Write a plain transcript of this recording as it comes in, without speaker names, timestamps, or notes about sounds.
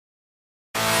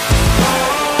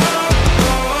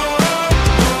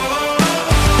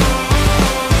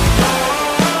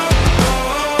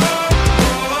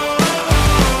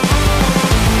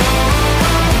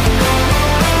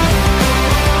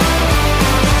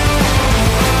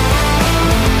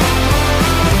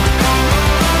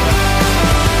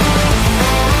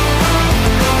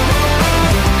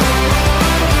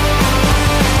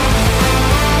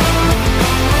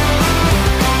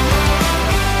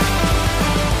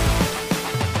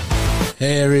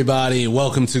Hey everybody,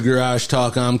 welcome to Garage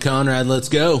Talk. I'm Conrad, let's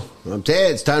go. I'm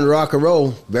Ted, it's time to rock and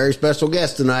roll. Very special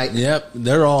guest tonight. Yep,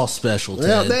 they're all special, Ted.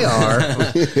 Well, they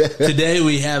are. Today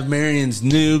we have Marion's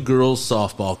new girls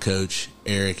softball coach,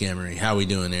 Eric Emery. How we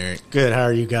doing, Eric? Good, how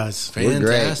are you guys?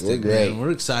 Fantastic, We're great. man.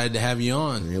 We're excited to have you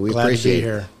on. Yeah, we Glad to appreciate be it.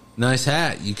 here. Nice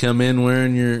hat. You come in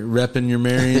wearing repping your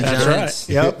Marion That's Giants.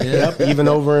 right. Yep. Even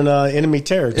over in enemy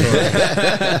territory.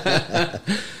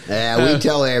 Yeah, we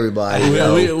tell everybody.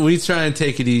 We try and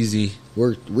take it easy.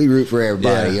 We root for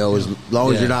everybody, Yeah. as long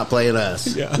as Yeah. you're not playing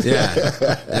us.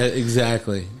 Yeah,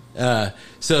 exactly.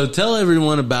 So tell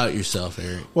everyone about yourself,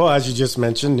 Eric. Well, as you just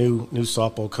mentioned, new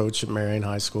softball coach at Marion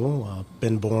High School.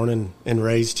 Been born and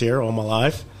raised here all my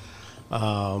life.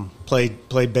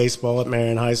 Played baseball at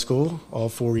Marion High School all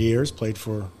 4 years. Played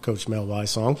for Coach Mel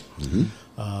Weissong. Mm-hmm.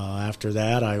 After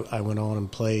that, I went on and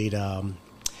played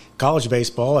college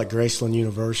baseball at Graceland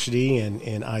University and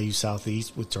IU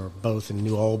Southeast, which are both in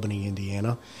New Albany,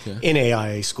 Indiana, in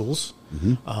AIA schools.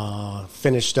 Mm-hmm.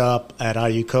 Finished up at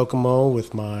IU Kokomo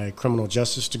with my criminal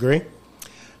justice degree.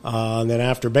 And then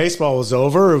after baseball was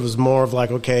over, it was more of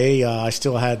like, okay, I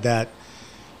still had that,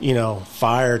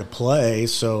 fire to play.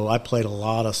 So I played a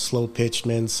lot of slow pitch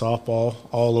men's softball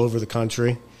all over the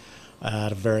country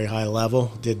at a very high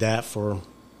level. Did that for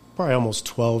probably almost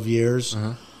 12 years.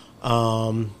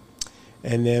 Uh-huh.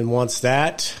 And then once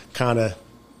that kind of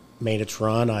made its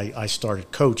run, I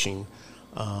started coaching.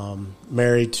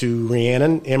 Married to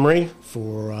Rhiannon Emery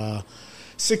for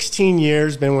 16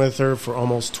 years, been with her for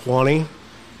almost 20.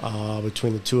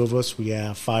 Between the two of us, we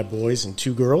have 5 boys and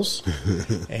 2 girls,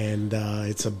 and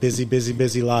it's a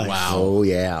busy life. Wow. Oh,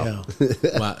 yeah.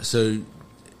 Wow. So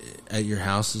at your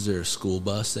house, is there a school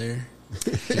bus there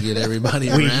to get everybody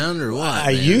around or what?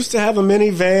 I used to have a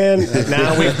minivan.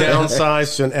 Now we've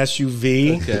downsized to an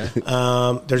SUV.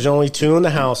 Okay. There's only 2 in the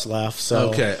house left. So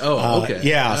okay. Oh, okay.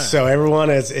 Yeah. Right. So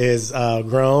everyone is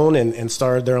grown and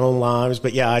started their own lives.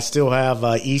 But yeah, I still have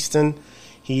Easton.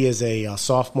 He is a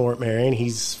sophomore at Marion.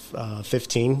 He's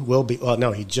 15. Will be. Well,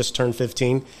 no, he just turned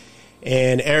 15.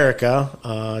 And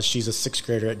Erica, she's a 6th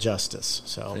grader at Justice.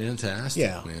 So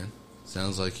fantastic, man.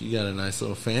 Sounds like you got a nice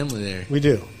little family there. We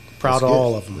do. Proud of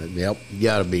all of them. Yep, you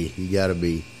got to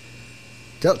be.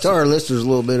 Tell our listeners a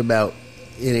little bit about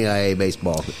NAIA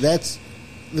baseball. That's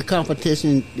the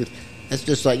competition. That's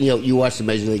just like, you watch the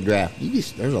Major League Draft.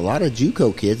 There's a lot of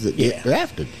JUCO kids that get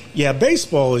drafted. Yeah,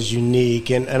 baseball is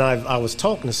unique, and I was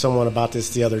talking to someone about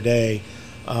this the other day.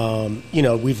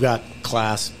 We've got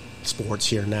class sports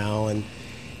here now, and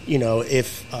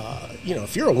if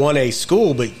you're a 1A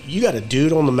school, but you got a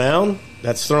dude on the mound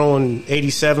that's throwing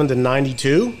 87 to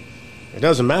 92, it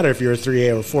doesn't matter if you're a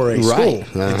 3A or 4A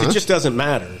school. Uh-huh. It just doesn't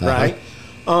matter, right?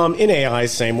 In AI,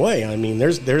 same way. I mean,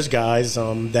 there's guys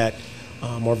that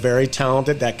are very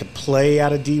talented that could play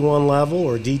at a D1 level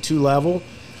or D2 level.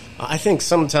 I think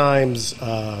sometimes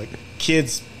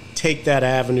kids take that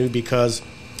avenue because,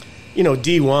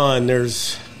 D1,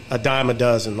 there's a dime a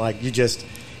dozen. Like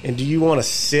and do you want to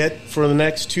sit for the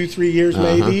next 2-3 years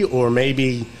maybe, or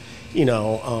maybe,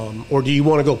 or do you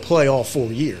want to go play all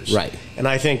 4 years? Right. And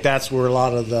I think that's where a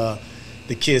lot of the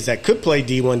kids that could play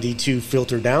D1, D2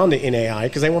 filter down to NAI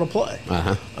because they want to play.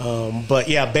 But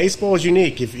yeah, baseball is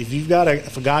unique. If you've got a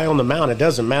guy on the mound, it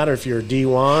doesn't matter if you're a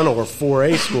D1 or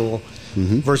 4A school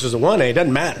versus a 1A. It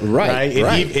doesn't matter. Right.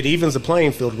 It evens the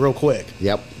playing field real quick.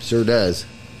 Yep, sure does.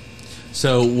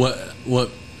 So what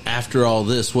after all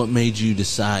this, what made you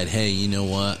decide, hey, you know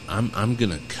what, I'm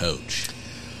going to coach?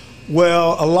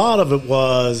 Well, a lot of it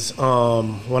was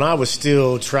when I was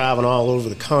still traveling all over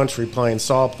the country playing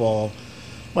softball.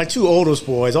 My 2 oldest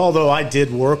boys, although I did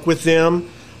work with them,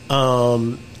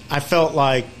 I felt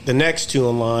like the next 2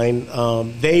 in line,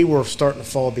 they were starting to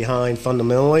fall behind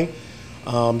fundamentally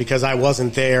because I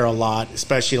wasn't there a lot,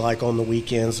 especially like on the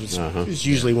weekends, which is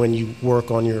usually when you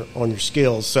work on your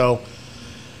skills. So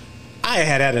I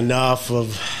had enough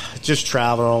of just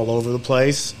traveling all over the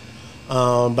place,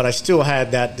 but I still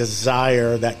had that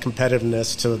desire, that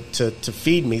competitiveness to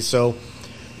feed me. So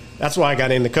that's why I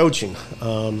got into coaching.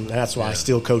 That's why I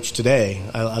still coach today.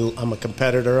 I'm a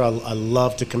competitor. I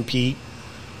love to compete,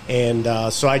 and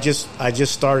so I just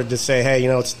started to say, hey,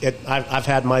 I've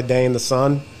had my day in the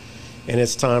sun, and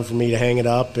it's time for me to hang it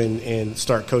up and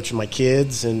start coaching my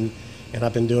kids, and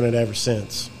I've been doing it ever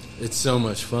since. It's so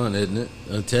much fun, isn't it?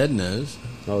 Ted knows.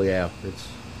 Oh yeah,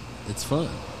 it's fun.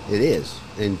 It is,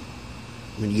 and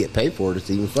when you get paid for it,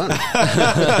 it's even funner.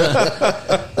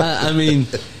 I mean,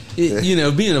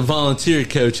 being a volunteer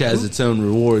coach has its own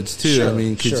rewards too. Sure, I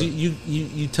mean, because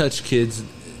you touch kids'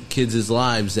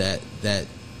 lives that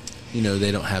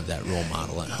they don't have that role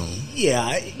model at home. Yeah,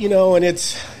 and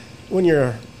it's when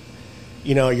you're,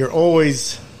 you're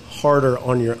always harder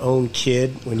on your own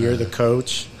kid when you're the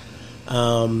coach,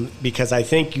 because I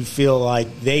think you feel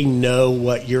like they know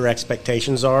what your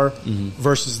expectations are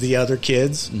versus the other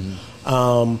kids.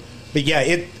 But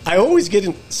yeah, I always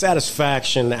get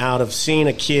satisfaction out of seeing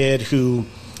a kid who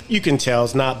you can tell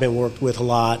has not been worked with a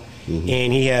lot,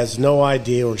 and he has no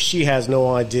idea or she has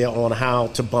no idea on how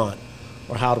to bunt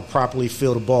or how to properly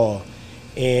field a ball.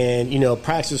 And,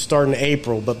 practice starting in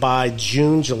April, but by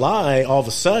June, July, all of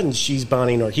a sudden she's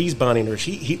bunting or he's bunting or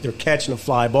they're catching a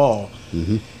fly ball.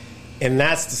 And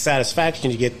that's the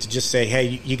satisfaction you get to just say,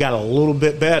 hey, you got a little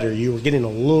bit better. You were getting a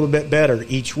little bit better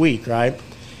each week, right?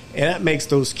 And that makes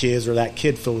those kids or that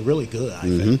kid feel really good, I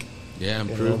think. Yeah,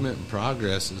 improvement and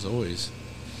progress is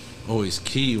always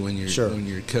key when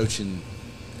you're coaching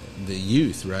the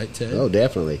youth, right, Ted? Oh,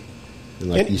 definitely.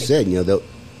 And like you said,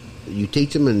 you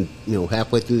teach them, and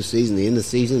halfway through the season, the end of the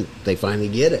season, they finally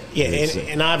get it. Yeah,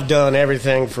 and I've done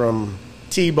everything from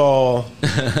T-ball,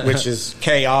 which is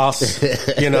chaos,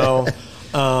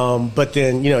 but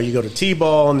then you go to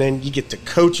T-ball, and then you get to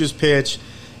coach's pitch,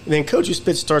 and then coach's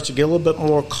pitch starts to get a little bit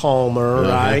more calmer,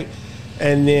 right?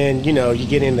 And then you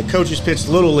get in the coach's pitch,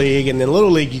 little league, and then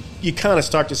little league, you kind of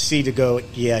start to see to go,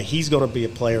 yeah, he's going to be a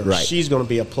player, or she's going to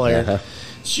be a player.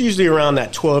 It's usually around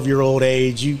that 12-year-old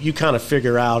age. You kind of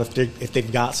figure out if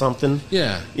they've got something.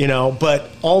 Yeah.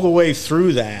 But all the way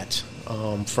through that,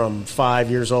 from 5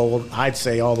 years old, I'd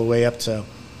say all the way up to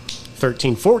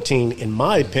 13, 14, in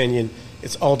my opinion,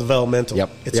 it's all developmental.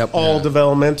 It's all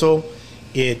developmental.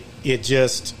 It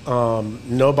just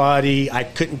nobody. I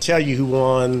couldn't tell you who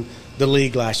won the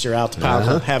league last year out to Power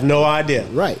Club. Have no idea.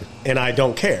 Right. And I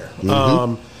don't care.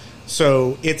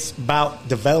 So it's about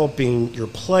developing your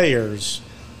players.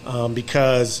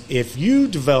 Because if you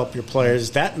develop your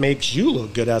players, that makes you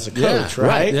look good as a coach,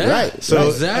 right? Right. So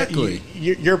exactly,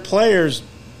 your players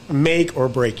make or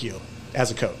break you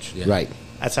as a coach. Yeah. Right.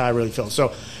 That's how I really feel.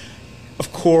 So,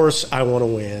 of course, I want to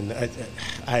win.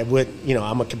 I would,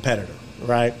 I'm a competitor,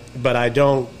 right? But I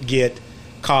don't get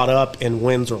caught up in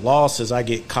wins or losses. I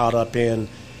get caught up in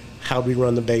how do we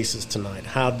run the bases tonight?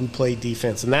 How do we play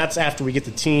defense? And that's after we get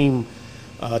the team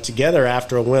together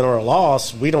after a win or a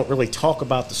loss. We don't really talk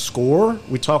about the score.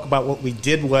 We talk about what we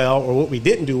did well or what we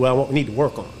didn't do well and what we need to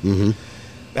work on.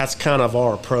 That's kind of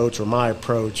our approach, or my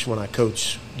approach, when I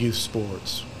coach youth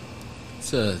sports.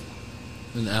 It's an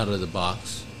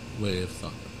out-of-the-box way of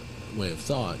thought.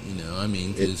 I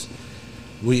mean, because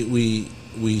we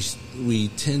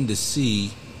tend to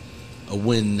see a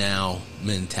win-now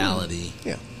mentality.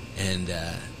 Yeah. And,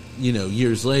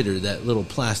 years later, that little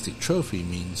plastic trophy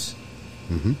means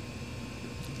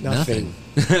nothing.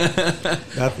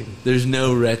 Nothing. There's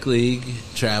no rec league,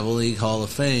 travel league, Hall of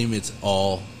Fame. It's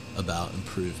all about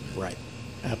improvement. Right.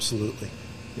 Absolutely.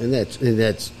 And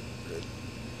that's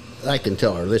I can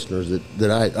tell our listeners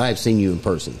that I've seen you in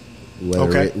person,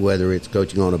 whether it's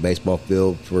coaching on a baseball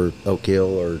field for Oak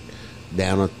Hill or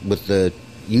down with the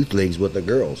youth leagues with the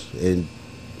girls, and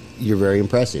you're very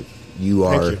impressive. You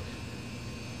are. Thank you.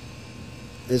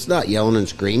 It's not yelling and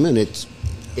screaming. It's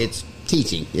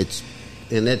teaching.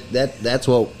 That's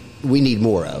what we need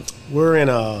more of. We're in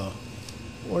a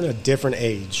different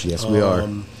age. Yes, we are.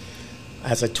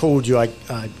 As I told you, I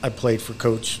played for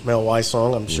Coach Mel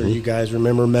Weissong. I'm sure you guys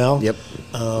remember Mel. Yep.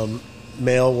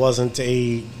 Mel wasn't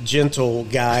a gentle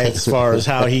guy as far as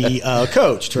how he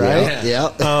coached, right?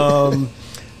 Yeah.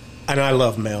 And I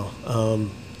love Mel.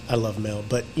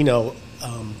 But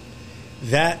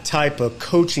that type of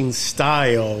coaching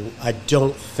style, I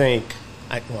don't think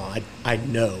I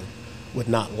know would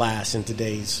not last in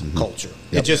today's culture.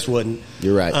 Yep. It just wouldn't.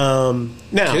 You're right.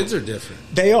 Now Kids are different.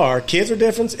 They are. Kids are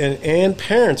different, and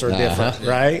parents are different,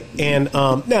 right? And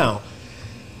now,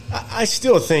 I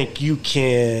still think you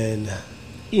can,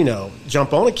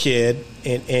 jump on a kid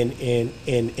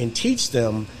and teach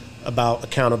them about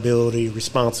accountability,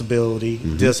 responsibility,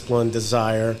 discipline,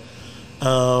 desire.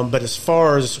 But as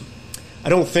far as, I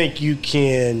don't think you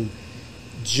can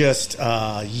just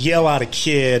yell at a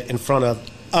kid in front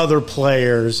of other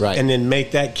players and then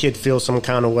make that kid feel some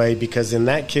kind of way, because then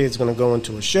that kid's going to go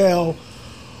into a shell,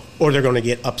 or they're going to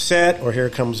get upset, or here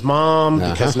comes mom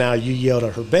because now you yelled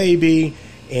at her baby,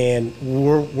 and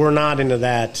we're not into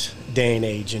that day and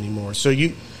age anymore. So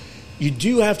you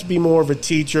do have to be more of a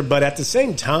teacher, but at the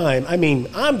same time, I mean,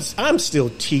 I'm still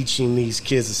teaching these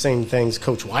kids the same things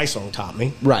Coach Weissong taught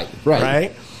me. Right.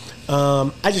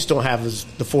 I just don't have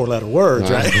the four-letter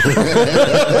words, right?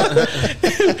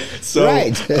 So,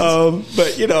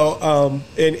 but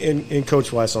in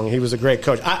Coach Weissong, he was a great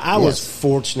coach. I was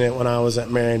fortunate when I was at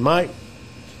Marion. My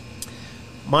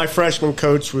freshman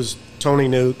coach was Tony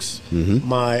Nukes. Mm-hmm.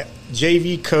 My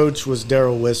JV coach was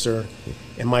Daryl Wisser.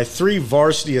 And my 3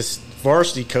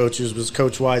 varsity coaches was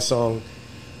Coach Wysong,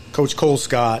 Coach Cole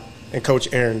Scott, and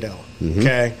Coach Arundel. Mm-hmm.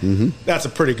 Okay? Mm-hmm. That's a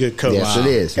pretty good coach. Yes, it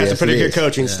is. That's a pretty good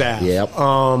coaching staff. Yep.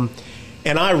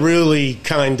 And I really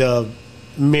kind of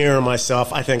mirror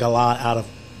myself, I think, a lot out of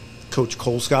Coach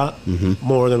Cole Scott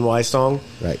more than Wysong.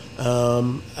 Right.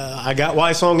 I got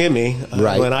Wysong in me,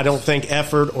 when I don't think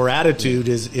effort or attitude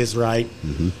is right.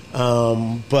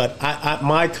 Mm-hmm. But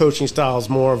my coaching style is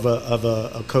more of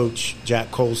a coach,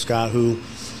 Jack Cole Scott, who,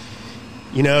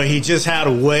 he just had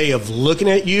a way of looking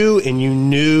at you, and you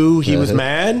knew he was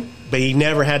mad, but he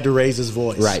never had to raise his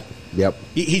voice. Right. Yep.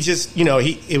 He just,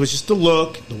 it was just the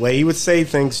look, the way he would say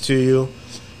things to you,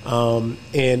 and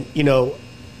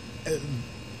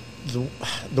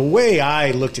the way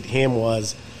I looked at him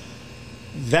was,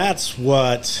 that's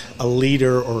what a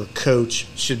leader or a coach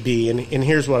should be. And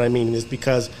here's what I mean is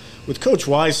because with Coach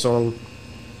Wysong,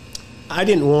 I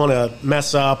didn't want to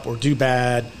mess up or do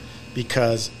bad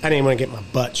because I didn't want to get my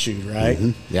butt chewed, right?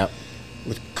 Mm-hmm. Yep.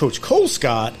 With Coach Cole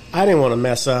Scott, I didn't want to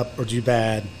mess up or do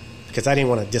bad because I didn't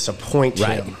want to disappoint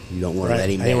him. You don't want to let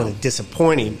him down. I didn't want to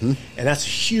disappoint him. Mm-hmm. And that's a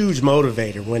huge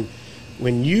motivator.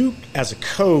 When you, as a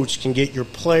coach, can get your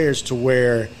players to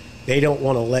where they don't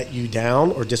want to let you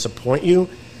down or disappoint you,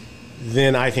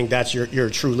 then I think that's you're a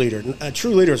true leader. A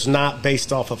true leader is not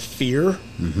based off of fear,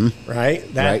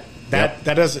 right? That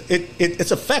doesn't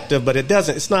it's effective, but it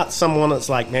doesn't. It's not someone that's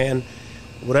like, man,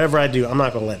 whatever I do, I'm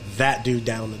not going to let that dude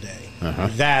down today.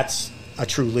 That's a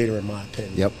true leader, in my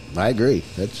opinion. Yep, I agree.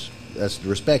 That's the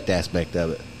respect aspect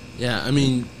of it. Yeah, I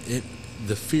mean,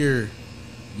 the fear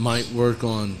might work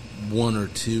on 1 or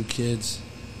 2 kids,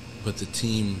 but the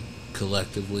team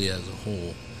collectively as a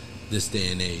whole, this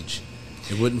day and age,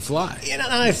 it wouldn't fly. And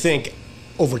I think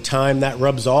over time that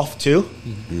rubs off too.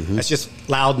 Mm-hmm. That's just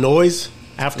loud noise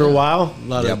after a while. A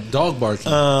lot of dog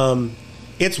barking.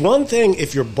 It's one thing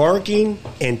if you're barking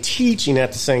and teaching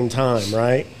at the same time,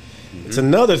 right? Mm-hmm. It's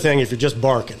another thing if you're just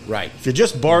barking. Right. If you're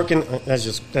just barking, that's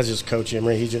just Coach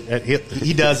Emery.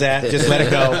 He does that. Just let it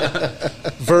go.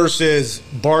 Versus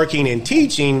barking and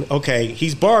teaching. Okay,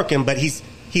 he's barking, but he's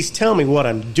telling me what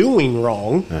I'm doing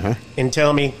wrong and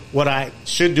telling me what I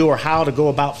should do or how to go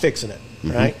about fixing it.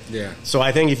 Right. Yeah. So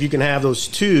I think if you can have those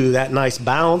two, that nice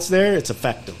balance there, it's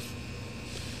effective.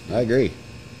 I agree,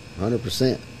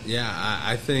 100%. Yeah,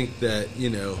 I think that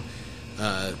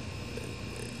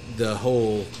the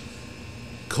whole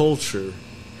culture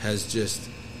has just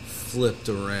flipped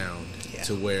around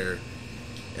to where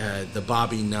the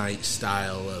Bobby Knight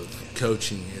style of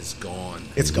coaching is gone.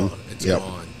 It's gone. It's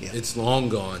gone. Yep. It's long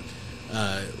gone.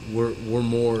 We're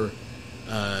more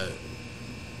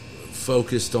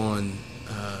focused on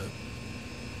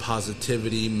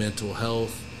positivity, mental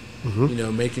health.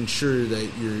 Making sure that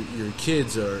your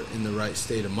kids are in the right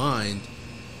state of mind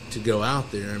to go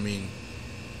out there. I mean,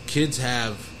 kids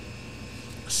have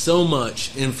so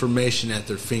much information at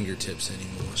their fingertips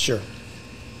anymore. Sure.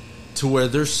 To where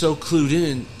they're so clued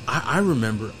in. I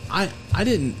remember I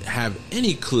didn't have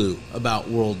any clue about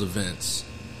world events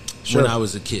when I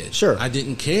was a kid. Sure. I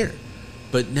didn't care.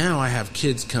 But now I have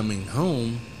kids coming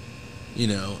home,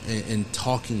 and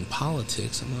talking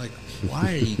politics. I'm like,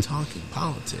 why are you talking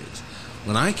politics?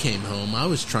 When I came home, I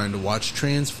was trying to watch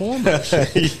Transformers,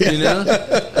 after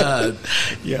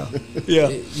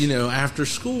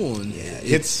school. And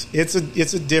it's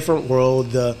a different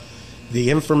world. The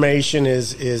information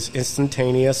is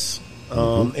instantaneous,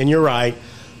 and you're right.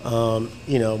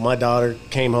 My daughter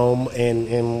came home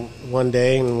and one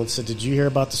day and said, "Did you hear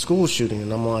about the school shooting?"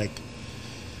 And I'm like,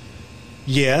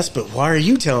 yes, but why are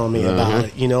you telling me about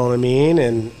it? You know what I mean?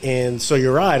 And so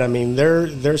you're right. I mean,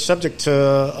 they're subject to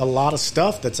a lot of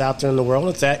stuff that's out there in the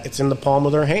world. It's in the palm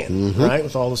of their hand, right,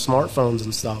 with all the smartphones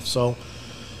and stuff. So,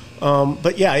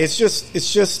 but yeah, it's just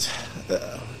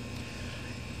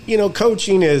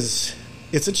coaching it's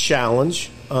a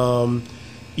challenge.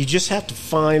 You just have to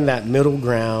find that middle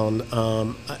ground.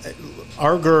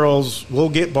 Our girls will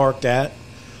get barked at.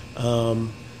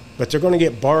 But they're going to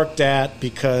get barked at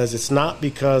because it's not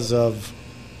because of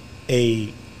a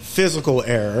physical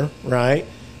error, right?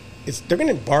 They're going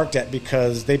to get barked at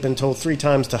because they've been told 3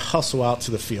 times to hustle out to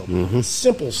the field.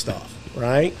 Simple stuff,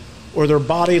 right? Or their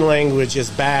body language is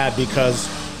bad because,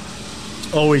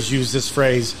 always use this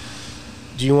phrase,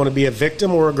 do you want to be a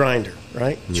victim or a grinder,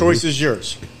 right? Choice is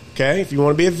yours, okay? If you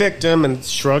want to be a victim and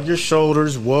shrug your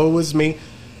shoulders, woe is me,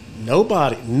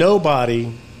 nobody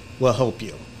will help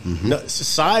you. No,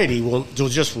 society will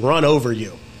just run over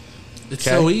you. It's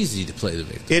so easy to play the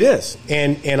victim. It is,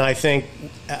 and I think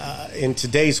in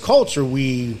today's culture,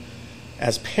 we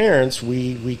as parents,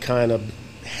 we kind of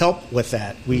help with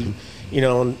that. We,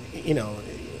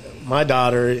 my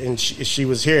daughter, and she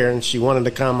was here and she wanted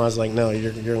to come. I was like, no,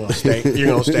 you're going to stay. You're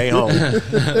going to stay home.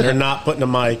 They're not putting a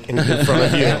mic in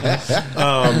front of you.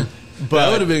 But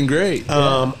that would have been great.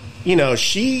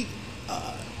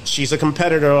 She's a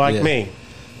competitor like me.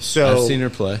 So I've seen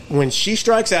her play. When she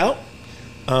strikes out,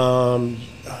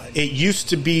 it used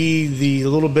to be the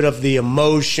little bit of the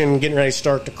emotion, getting ready to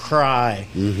start to cry.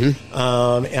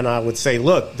 And I would say,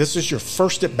 look, this is your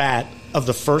first at bat of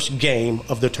the first game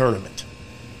of the tournament.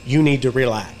 You need to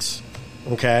relax,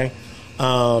 okay?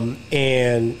 Or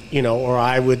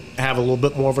I would have a little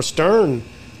bit more of a stern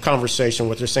conversation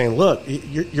with her, saying, look,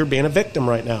 you're being a victim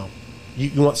right now.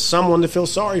 You want someone to feel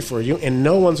sorry for you, and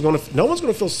no one's going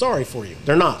to feel sorry for you.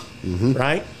 They're not,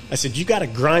 right? I said, you got to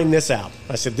grind this out.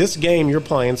 I said, this game you're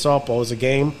playing, softball, is a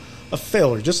game of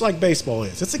failure, just like baseball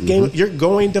is. It's a game you're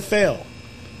going to fail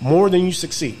more than you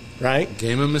succeed, right?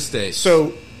 Game of mistakes.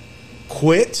 So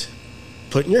quit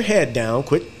putting your head down.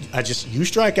 You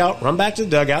strike out, run back to the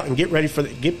dugout, and get ready for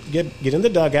get in the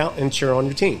dugout and cheer on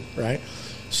your team, right?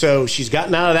 So she's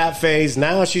gotten out of that phase.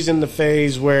 Now she's in the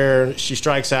phase where she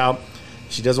strikes out.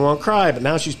 She doesn't want to cry, but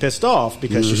now she's pissed off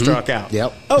because she struck out.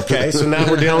 Yep. Okay, so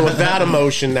now we're dealing with that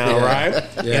emotion now, right?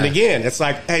 Yeah. And again, it's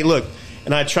like, hey, look,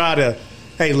 and I try to,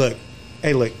 hey, look,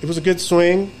 it was a good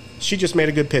swing. She just made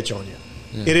a good pitch on you.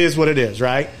 Yeah. It is what it is,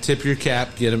 right? Tip your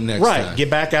cap, get him next time. Right, get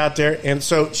back out there. And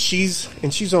so she's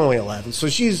only 11, so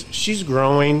she's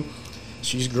growing.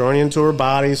 She's growing into her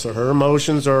body, so her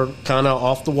emotions are kind of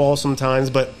off the wall sometimes.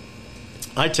 But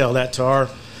I tell that to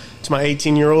my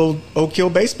 18-year-old Oak Hill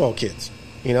baseball kids.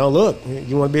 Look,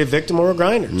 you want to be a victim or a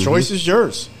grinder. Choice is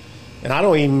yours. And I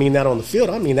don't even mean that on the field.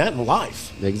 I mean that in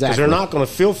life. Exactly. Because they're not going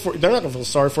to feel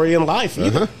sorry for you in life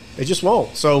either. They just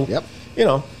won't. So,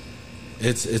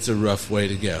 it's a rough way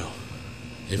to go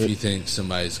if you think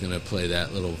somebody's going to play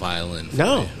that little violin for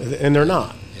you. And they're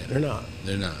not. Yeah. They're not.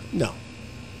 They're not. No.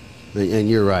 And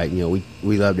you're right.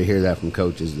 We love to hear that from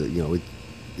coaches that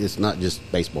it's not just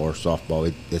baseball or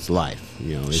softball. It's life.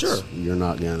 Sure. You're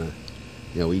not gonna.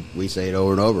 We say it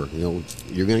over and over.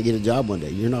 You're gonna get a job one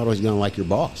day. You're not always gonna like your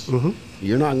boss.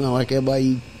 You're not gonna like everybody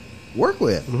you work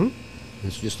with.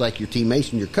 It's just like your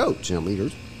teammates and your coach.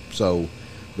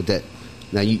 But that.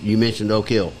 Now you mentioned Oak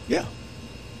Hill. Yeah.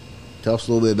 Tell us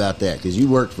a little bit about that, because you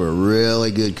worked for a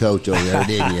really good coach over there,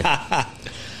 didn't you?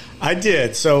 I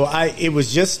did. So it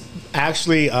was just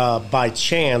actually by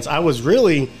chance. I was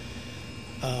really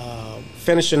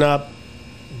finishing up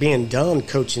being done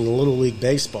coaching Little League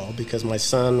Baseball because my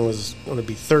son was going to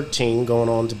be 13 going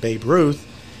on to Babe Ruth.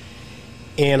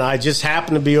 And I just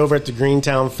happened to be over at the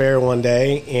Greentown Fair one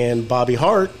day, and Bobby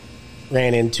Hart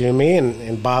ran into me.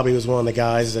 And Bobby was one of the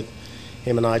guys that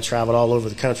him and I traveled all over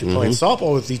the country playing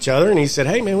softball with each other. And he said,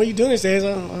 hey, man, what are you doing these days?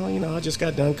 I just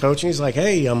got done coaching. He's like,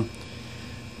 hey,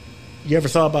 you ever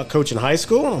thought about coaching high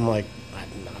school? And I'm like,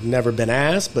 I've never been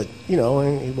asked, but,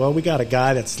 we got a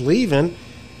guy that's leaving.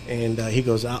 And he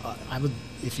goes, I would,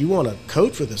 if you want to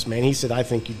coach with us, man. He said, I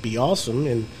think you'd be awesome.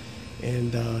 And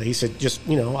he said, just,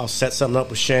 I'll set something up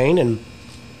with Shane. And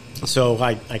so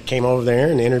I came over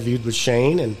there and interviewed with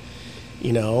Shane. And,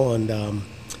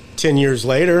 10 years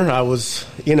later, I was,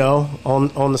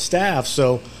 on the staff.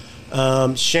 So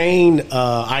Shane,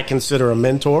 I consider a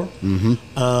mentor.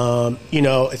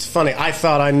 It's funny. I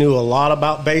thought I knew a lot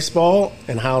about baseball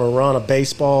and how to run a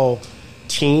baseball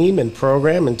team and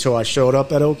program until I showed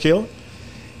up at Oak Hill.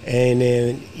 And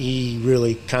then he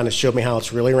really kind of showed me how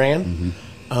it's really ran.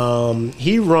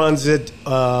 He runs it,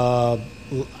 I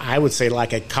would say,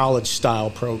 like a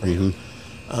college-style program.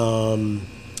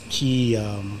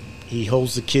 He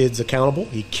holds the kids accountable.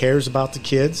 He cares about the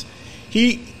kids.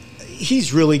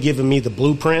 He's really given me the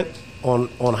blueprint on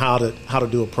how to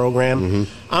do a program.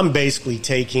 I'm basically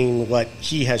taking what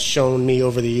he has shown me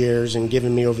over the years and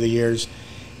given me over the years,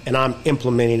 and I'm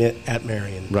implementing it at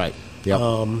Marion. Right. Yep.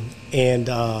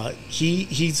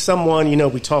 He's someone,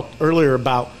 we talked earlier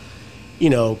about,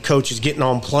 coaches getting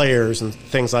on players and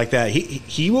things like that.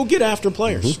 He will get after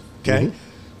players, okay?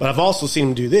 But I've also seen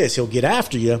him do this. He'll get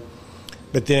after you,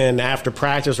 but then after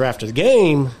practice or after the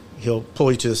game, he'll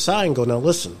pull you to the side and go, now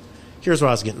listen, here's what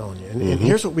I was getting on you, and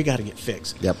here's what we got to get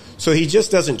fixed. Yep. So he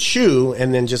just doesn't chew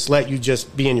and then just let you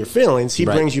just be in your feelings. He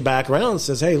brings you back around and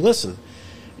says, hey, listen,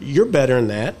 you're better than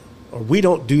that, or we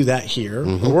don't do that here,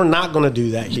 or we're not going to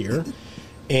do that here.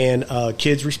 And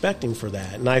kids respect him for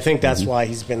that. And I think that's why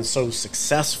he's been so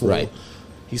successful. Right.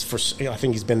 I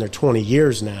think he's been there 20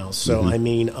 years now. So,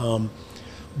 he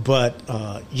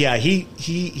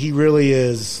really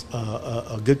is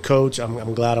a good coach.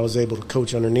 I'm glad I was able to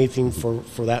coach underneath him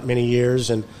for that many years.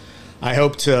 And I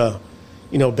hope to,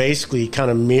 basically kind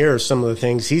of mirror some of the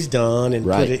things he's done and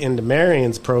Right. put it into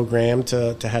Marion's program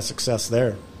to have success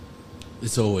there.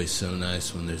 It's always so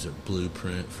nice when there's a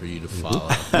blueprint for you to follow.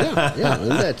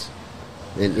 Yeah,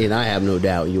 and I have no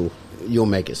doubt you'll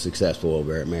make it successful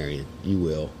over at Marion. You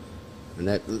will. And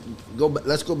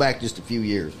let's go back just a few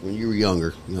years when you were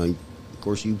younger. Of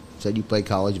course, you said you played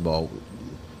college ball.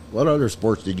 What other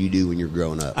sports did you do when you were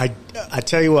growing up? I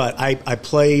tell you what, I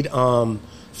played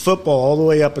football all the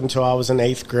way up until I was in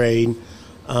 8th grade.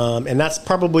 And that's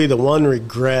probably the one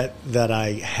regret that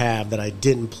I have that I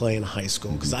didn't play in high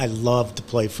school because I loved to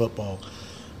play football.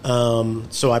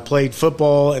 So I played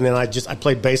football, and then I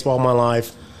played baseball my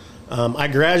life. I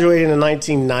graduated in the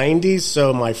 1990s,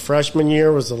 so my freshman year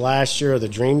was the last year of the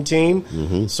dream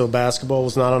team. So basketball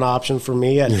was not an option for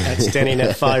me at standing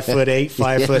at 5'8",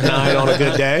 5'9" on a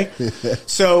good day.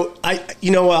 So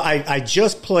I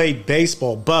just played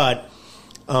baseball, but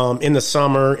in the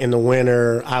summer, in the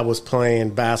winter, I was playing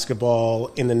basketball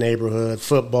in the neighborhood,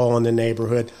 football in the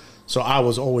neighborhood. So I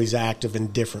was always active in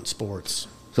different sports.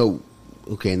 So,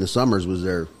 okay, in the summers, was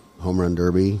there home run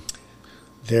derby?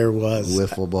 There was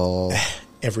Wiffle ball.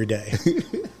 every day.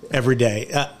 Every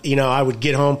day. I would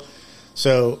get home.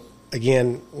 So,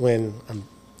 again, when I'm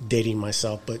dating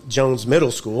myself, but Jones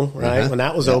Middle School, right, when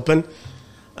that was open,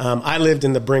 I lived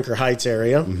in the Brinker Heights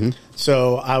area.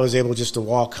 So I was able just to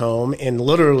walk home. And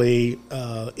literally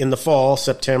in the fall,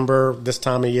 September, this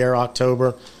time of year,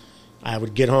 October, I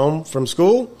would get home from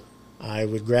school. I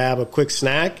would grab a quick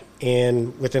snack.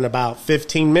 And within about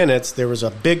 15 minutes, there was a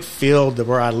big field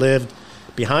where I lived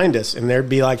behind us, and there'd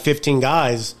be like 15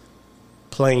 guys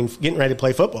getting ready to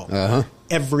play football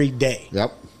every day.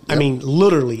 Yep. I mean,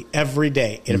 literally every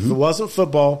day. And if it wasn't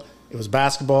football, it was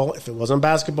basketball. If it wasn't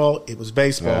basketball, it was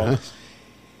baseball.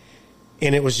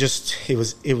 And it was just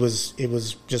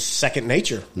second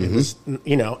nature. It was,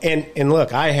 and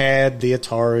look, I had the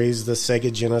Ataris, the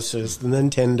Sega Genesis, the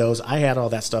Nintendos. I had all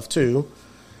that stuff too.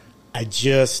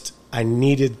 I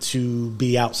needed to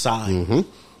be outside.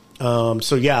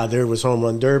 So yeah, there was home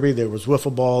run derby, there was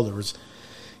wiffle ball, there was,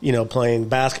 playing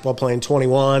basketball, playing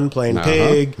 21, playing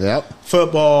pig,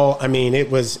 football. I mean, I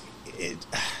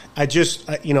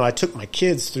took my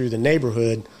kids through the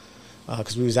neighborhood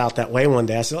because we was out that way one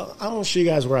day. I said, I want to show you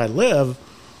guys where I live.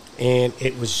 And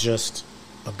it was just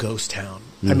a ghost town.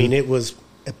 I mean, it was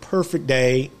a perfect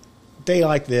day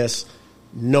like this,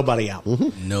 nobody out.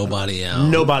 Nobody out.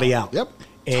 Nobody out. Yep.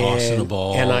 Tossing a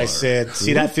ball. And I said,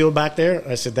 see that field back there?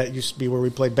 I said, that used to be where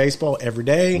we played baseball every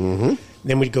day.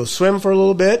 Then we'd go swim for a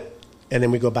little bit, and then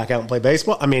we'd go back out and play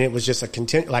baseball. I mean, it was just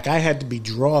like I had to be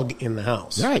drug in the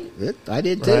house. Right. I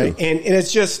did too. Right? And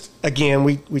it's just, again,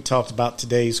 we talked about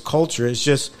today's culture. It's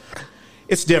just,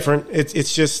 it's different.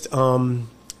 It's just the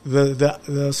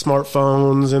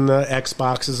smartphones and the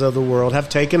Xboxes of the world have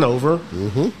taken over.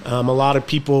 A lot of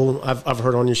people, I've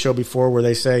heard on your show before where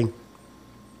they say,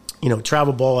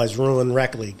 travel ball has ruined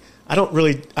rec league. I don't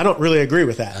really agree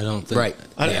with that. I don't think. Right.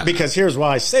 Because here's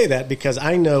why I say that, because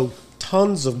I know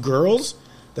tons of girls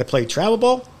that play travel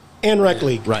ball and rec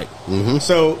league. Right.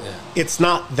 So it's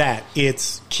not that.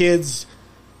 It's kids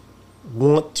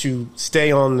want to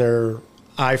stay on their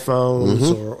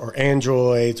iPhones or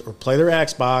Androids or play their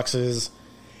Xboxes.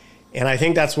 And I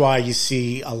think that's why you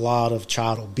see a lot of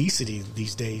child obesity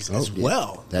these days as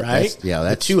well, right?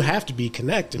 The two have to be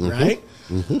connected, right?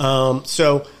 And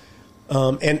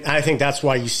I think that's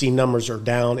why you see numbers are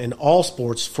down in all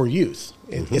sports for youth.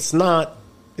 It's not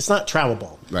travel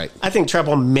ball. Right. I think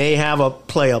travel ball may have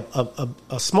play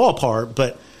a small part,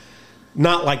 but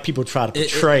not like people try to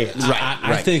portray it.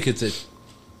 I think it's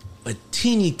a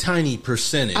teeny tiny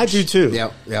percentage. I do too.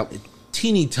 Yep.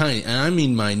 Teeny tiny, and I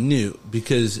mean minute,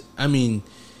 because the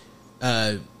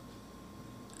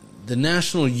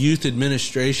National Youth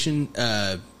Administration,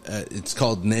 it's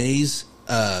called NAYS,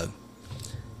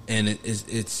 and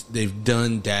they've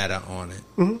done data on it,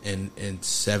 and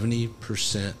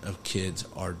 70% of kids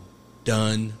are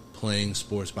done playing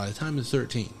sports by the time they're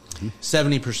 13.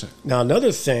 70%. Now,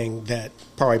 another thing that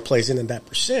probably plays into that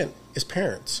percent is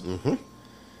parents.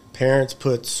 Parents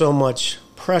put so much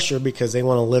pressure because they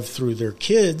want to live through their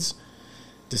kids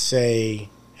to say,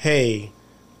 hey,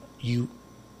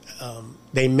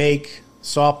 they make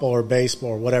softball or baseball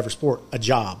or whatever sport a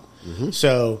job.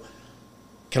 So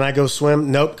can I go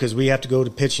swim? Nope, because we have to go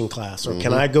to pitching class. Or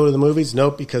can I go to the movies?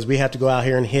 Nope, because we have to go out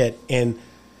here and hit. And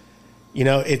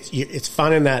it's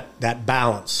finding that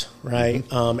balance, right?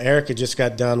 Erica just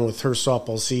got done with her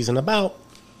softball season about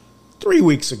 3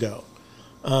 weeks ago.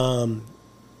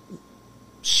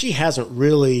 She hasn't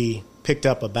really picked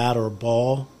up a bat or a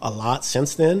ball a lot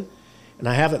since then, and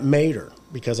I haven't made her.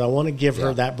 because I want to give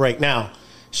her that break. Now,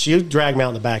 she'll drag me out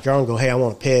in the backyard and go, hey, I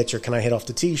want to pitch, or can I hit off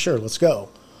the tee? Sure, let's go.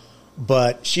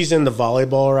 But she's into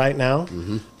volleyball right now,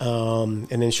 and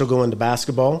then she'll go into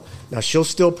basketball. Now, she'll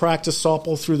still practice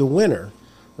softball through the winter,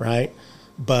 right?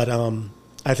 But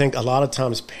I think a lot of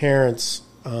times parents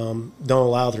don't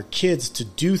allow their kids to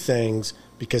do things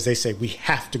because they say, we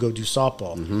have to go do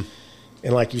softball.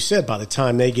 And like you said, by the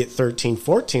time they get 13,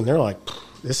 14, they're like,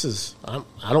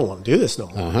 I don't want to do this no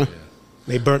more. Yeah.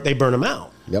 They burn them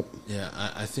out. Yep. Yeah,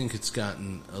 I think it's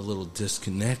gotten a little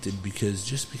disconnected because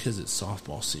just because it's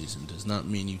softball season does not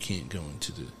mean you can't go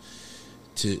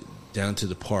down to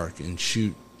the park and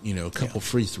shoot, a couple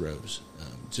free throws.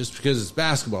 Just because it's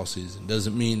basketball season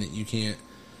doesn't mean that you can't,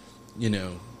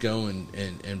 go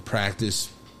and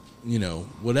practice,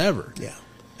 whatever. Yeah.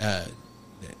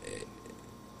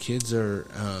 Kids are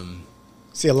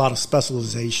see a lot of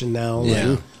specialization now.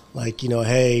 Yeah. Like,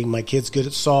 hey, my kid's good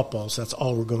at softball, so that's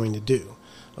all we're going to do.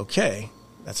 Okay,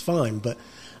 that's fine. But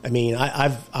I mean,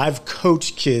 I've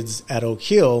coached kids at Oak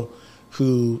Hill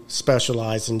who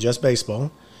specialize in just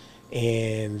baseball,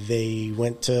 and they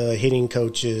went to hitting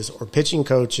coaches or pitching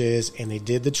coaches, and they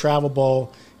did the travel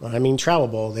ball. When I mean travel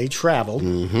ball, they traveled,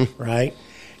 right?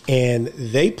 And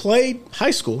they played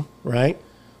high school, right?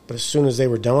 But as soon as they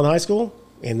were done with high school,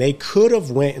 and they could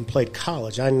have went and played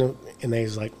college, I know, and they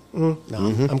was like, no,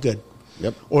 I'm good.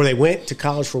 Yep. Or they went to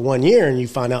college for 1 year, and you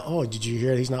find out, oh, did you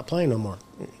hear he's not playing no more?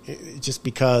 Just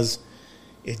because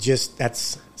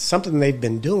that's something they've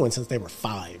been doing since they were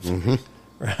 5,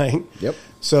 right? Yep.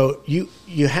 So you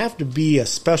have to be a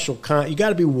special kind. You got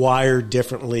to be wired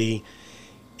differently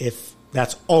if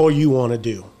that's all you want to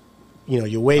do.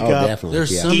 You wake up. Definitely.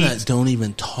 There's Yeah. some that don't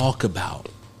even talk about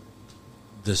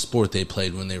the sport they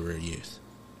played when they were a youth.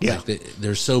 Yeah. Like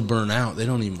they're so burnt out, they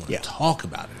don't even want to talk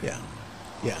about it. Yeah,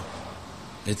 yeah.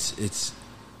 It's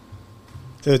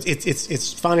So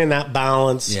it's finding that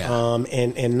balance,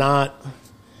 and not,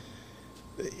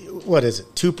 what is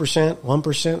it, 2%,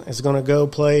 1% is going to go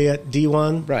play at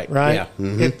D1, Right. Right.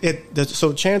 Yeah.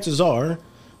 So chances are,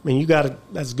 you got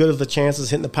as good of the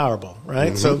chances hitting the Powerball,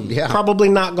 right? So probably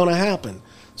not going to happen.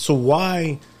 So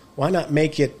why not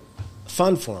make it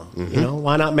fun for them?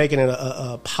 Why not making it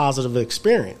a positive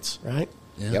experience, right?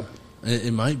 yeah. Yep.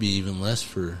 It might be even less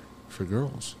for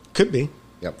girls. Could be.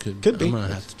 Yep. Could be. I'm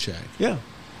gonna have to check. Yeah.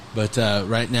 But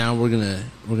right now we're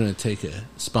gonna take a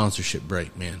sponsorship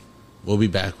break, man. We'll be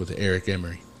back with Eric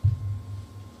Emery.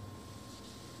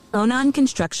 Onan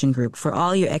Construction Group for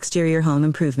all your exterior home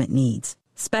improvement needs,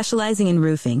 specializing in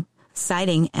roofing,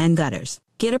 siding, and gutters.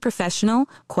 Get a professional,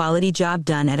 quality job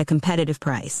done at a competitive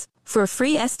price. For a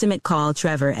free estimate, call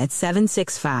Trevor at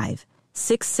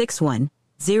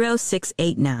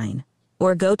 765-661-0689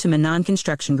 or go to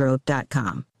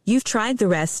mononconstructiongroup.com. You've tried the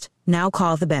rest, now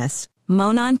call the best.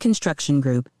 Monon Construction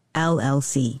Group,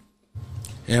 LLC.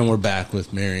 And we're back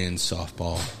with Marion's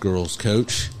softball girls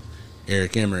coach,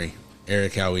 Eric Emery.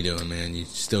 Eric, how we doing, man? You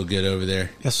still good over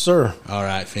there? Yes, sir. All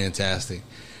right, fantastic.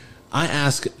 I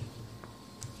ask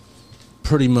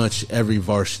pretty much every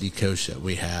varsity coach that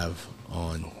we have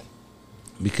on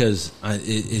because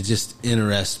it just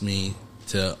interests me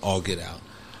to all get out.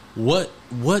 What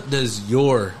does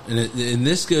your, and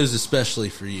this goes especially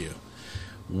for you,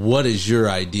 what is your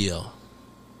ideal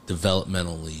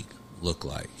developmental league look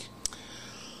like?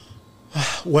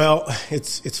 Well,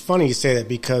 it's funny you say that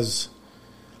because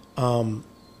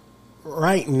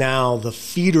right now the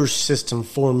feeder system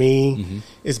for me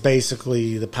is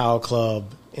basically the Powell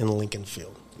Club in Lincoln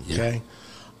Field. Okay,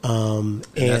 and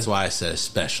that's why I said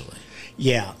especially.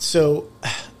 Yeah. So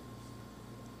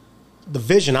the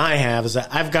vision I have is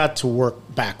that I've got to work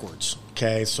backwards.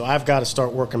 Okay, so I've got to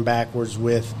start working backwards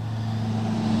with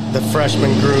the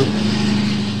freshman group,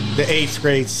 the 8th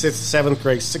grade, 7th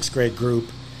grade, 6th grade group,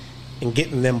 and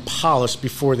getting them polished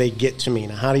before they get to me.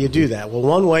 Now, how do you do that? Well,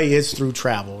 one way is through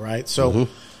travel, right? So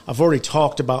I've already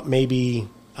talked about maybe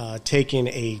taking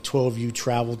a 12U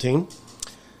travel team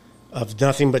of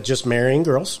nothing but just marrying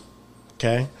girls,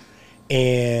 okay?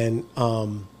 And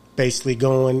basically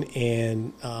going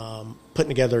and putting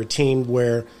together a team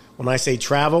where when I say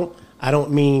travel, I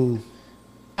don't mean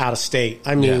out of state.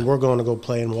 I mean we're going to go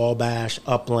play in Wabash,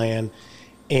 Upland.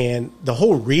 And the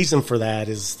whole reason for that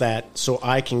is that so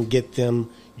I can get them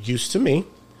used to me.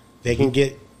 They can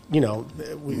get, we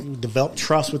develop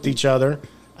trust with each other.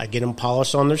 I get them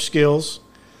polished on their skills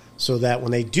so that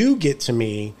when they do get to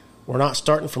me, we're not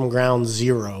starting from ground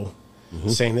zero,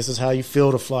 saying this is how you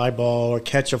field a fly ball or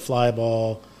catch a fly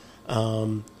ball.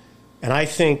 And I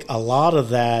think a lot of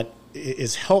that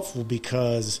is helpful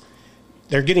because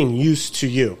they're getting used to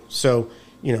you. So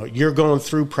you're going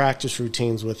through practice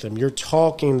routines with them. You're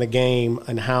talking the game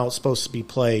and how it's supposed to be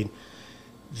played.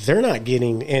 They're not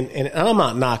getting, and I'm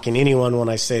not knocking anyone when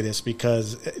I say this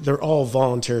because they're all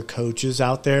volunteer coaches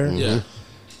out there. Yeah.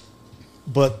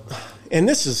 But, and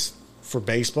this is for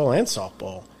baseball and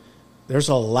softball, there's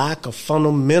a lack of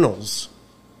fundamentals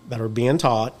that are being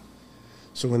taught.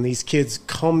 So when these kids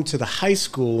come to the high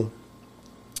school,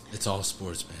 it's all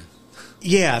sports, man.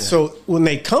 Yeah. So when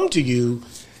they come to you,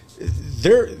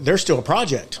 they're still a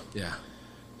project. Yeah.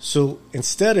 So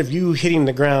instead of you hitting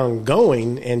the ground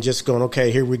going and just going,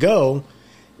 okay, here we go,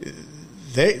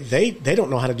 they don't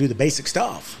know how to do the basic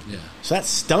stuff. Yeah. So that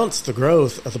stunts the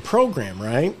growth of the program,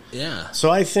 right? Yeah. So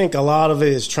I think a lot of it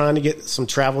is trying to get some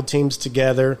travel teams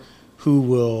together who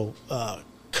will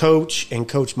coach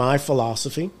my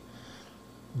philosophy,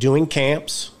 doing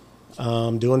camps,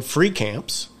 doing free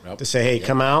camps to say, hey,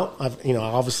 come out.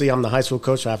 Obviously I'm the high school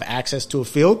coach, so I have access to a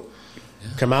field.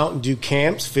 Yeah. Come out and do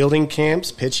camps, fielding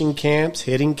camps, pitching camps,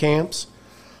 hitting camps,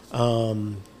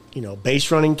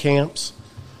 base running camps.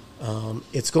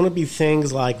 It's going to be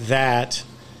things like that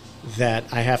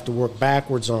I have to work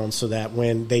backwards on so that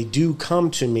when they do come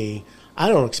to me, I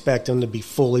don't expect them to be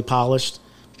fully polished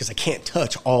because I can't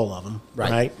touch all of them.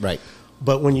 Right.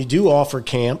 But when you do offer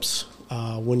camps,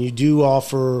 when you do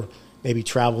offer maybe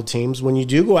travel teams, when you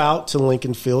do go out to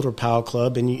Lincoln Field or Powell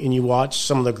Club and you watch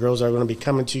some of the girls that are going to be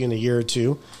coming to you in a year or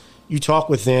two, you talk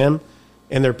with them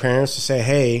and their parents to say,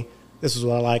 hey, this is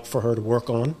what I like for her to work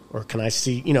on, or can I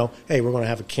see, hey, we're going to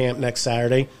have a camp next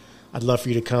Saturday. I'd love for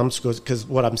you to come because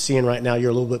what I'm seeing right now, you're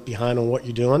a little bit behind on what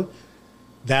you're doing.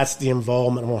 That's the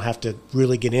involvement I'm going to have to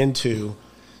really get into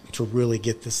to really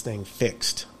get this thing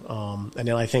fixed. And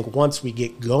then I think once we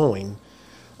get going,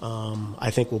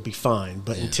 I think we'll be fine.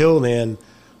 But until then,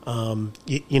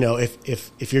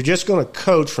 if you're just going to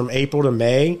coach from April to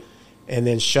May and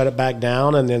then shut it back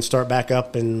down and then start back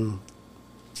up in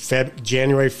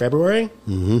January, February,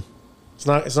 it's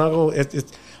not going to.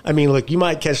 I mean, look, you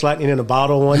might catch lightning in a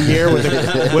bottle one year with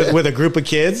a group of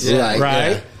kids,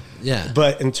 right? Yeah.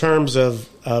 But in terms of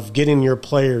getting your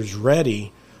players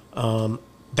ready,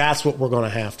 that's what we're going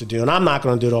to have to do. And I'm not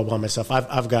going to do it all by myself.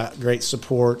 I've got great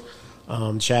support.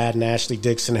 Chad and Ashley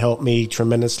Dixon helped me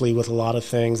tremendously with a lot of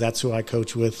things. That's who I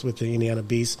coach with the Indiana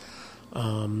Beasts.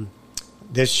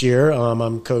 This year,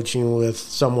 I'm coaching with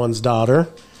someone's daughter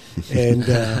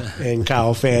and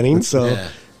Kyle Fanning. So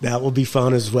that will be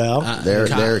fun as well.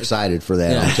 They're excited for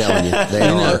that. I'm telling you, they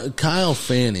are. Kyle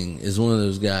Fanning is one of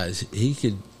those guys. He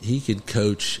could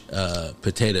coach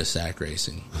potato sack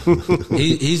racing.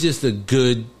 He's just a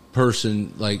good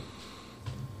person,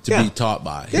 to be taught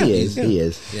by. Yeah, he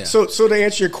is. Yeah. So to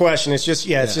answer your question, it's just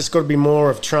just going to be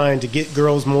more of trying to get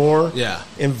girls more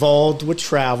involved with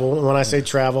travel. And when I say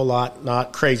travel,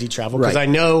 not crazy travel, because I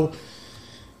know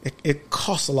it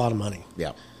costs a lot of money.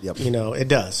 Yeah. Yep. It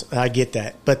does. I get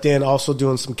that. But then also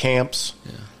doing some camps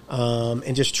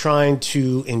and just trying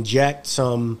to inject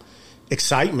some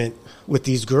excitement with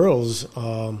these girls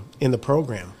in the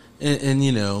program. And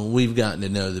we've gotten to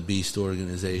know the Beast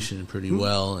organization pretty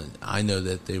well, and I know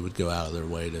that they would go out of their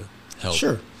way to help.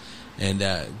 Sure. And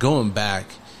going back,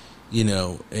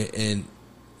 and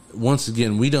once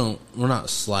again, we're not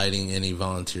slighting any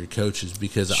volunteer coaches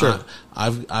because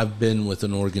I've been with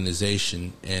an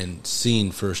organization and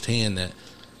seen firsthand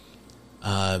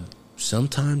that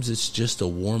sometimes it's just a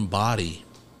warm body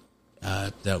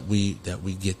that we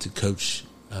get to coach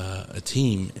a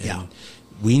team, and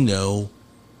we know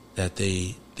that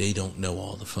they don't know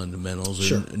all the fundamentals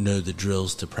or know the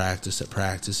drills to practice at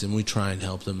practice, and we try and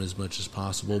help them as much as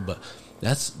possible. But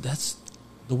that's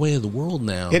the way of the world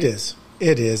now. It is,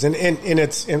 and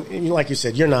it's and like you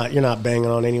said, you're not banging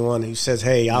on anyone who says,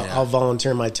 "Hey, I'll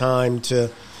volunteer my time to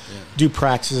do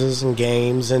practices and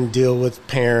games and deal with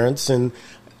parents and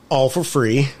all for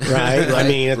free." Right? I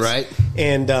mean, it's, right,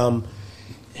 and.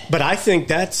 But I think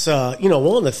that's,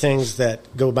 one of the things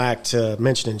that go back to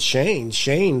mentioning Shane.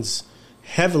 Shane's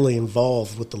heavily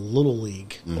involved with the Little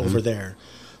League over there.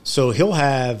 So he'll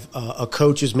have a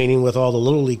coaches meeting with all the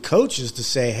Little League coaches to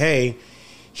say, hey,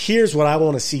 here's what I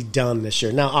want to see done this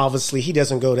year. Now, obviously, he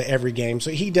doesn't go to every game,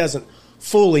 so he doesn't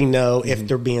fully know if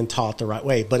they're being taught the right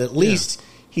way. But at least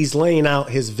he's laying out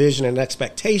his vision and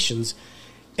expectations.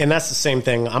 And that's the same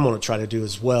thing I'm going to try to do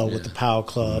as well with the Powell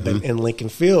Club and Lincoln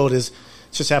Field is –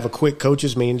 just have a quick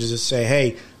coaches meeting to just say,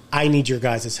 hey, I need your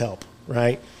guys' help,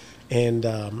 right? And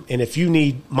if you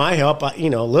need my help,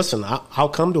 listen, I'll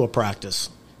come to a practice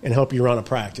and help you run a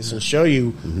practice and show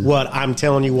you what I'm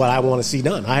telling you what I want to see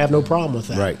done. I have no problem with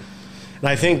that. Right. And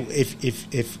I think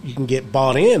if you can get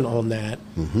bought in on that,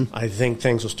 I think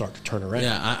things will start to turn around.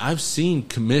 Yeah, I've seen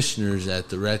commissioners at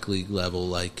the rec league level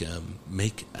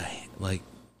make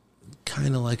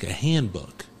kind of like a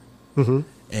handbook,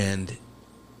 and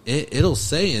it'll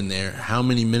say in there how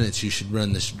many minutes you should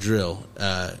run this drill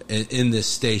in this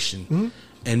station,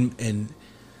 and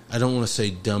I don't want to say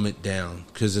dumb it down,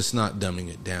 because it's not dumbing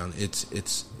it down.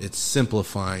 It's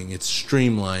simplifying. It's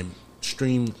streamlining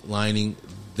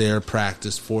their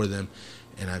practice for them.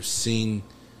 And I've seen,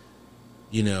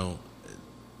 and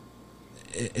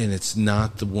it's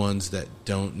not the ones that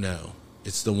don't know.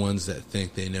 It's the ones that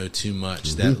think they know too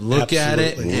much, that look at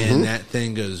it and that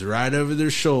thing goes right over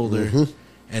their shoulder,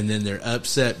 and then they're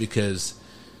upset because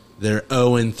they're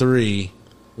 0-3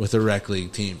 with a rec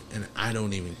league team. And I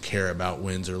don't even care about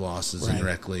wins or losses in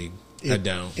rec league. I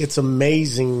don't. It's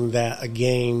amazing that a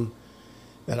game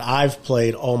that I've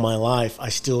played all my life, I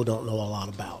still don't know a lot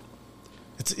about.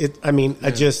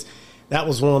 That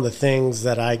was one of the things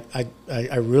that I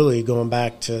really, going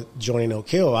back to joining Oak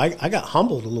Hill, I got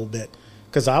humbled a little bit,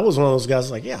 because I was one of those guys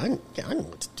like, I know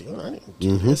what to do. I didn't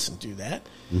do this and do that.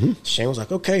 Shane was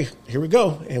like, okay, here we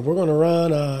go. And we're going to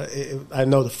run, I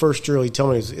know the first drill he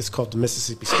told me it's called the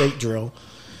Mississippi State drill,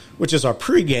 which is our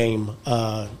pregame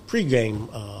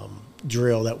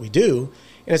drill that we do.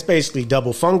 And it's basically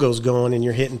double fungos going, and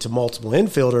you're hitting to multiple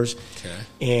infielders. Okay.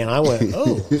 And I went,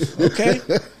 oh, okay.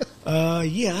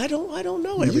 I don't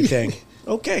know everything.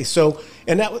 Okay, so,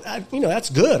 and that's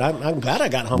good. I'm glad I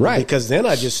got humbled, because then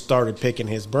I just started picking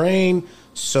his brain,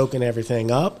 soaking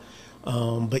everything up.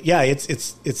 But yeah,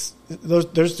 it's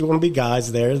there's going to be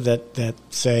guys there that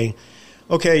say,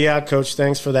 okay, yeah, coach,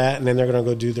 thanks for that, and then they're going to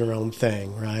go do their own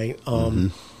thing, right?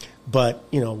 But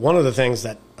one of the things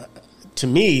that, to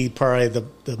me, probably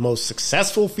the most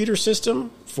successful feeder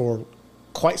system for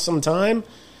quite some time,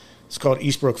 it's called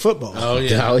Eastbrook football. Oh,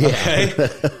 yeah. Okay?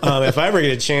 If I ever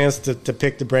get a chance to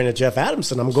pick the brand of Jeff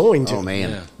Adamson, I'm going to. Oh, man.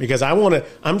 Yeah. Because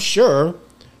I'm sure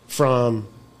from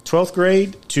 12th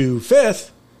grade to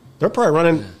 5th, they're probably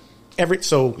running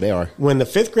they are. When the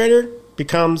 5th grader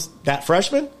becomes that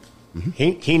freshman,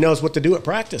 he knows what to do at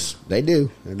practice. They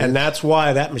do. And that's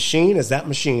why that machine is that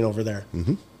machine over there.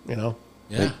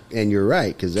 Yeah. And you're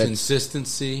right, because that's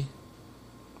consistency.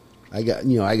 I got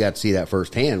to see that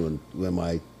firsthand when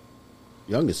my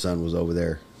youngest son was over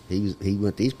there. He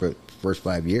went to Eastbrook the first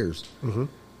 5 years.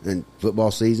 And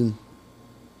football season,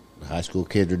 the high school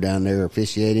kids are down there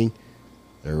officiating.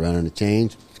 They're running the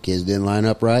change. If the kids didn't line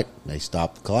up right, they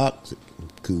stopped the clock,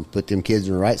 put them kids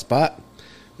in the right spot.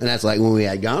 And that's like when we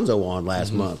had Gonzo on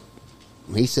last month.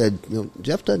 He said,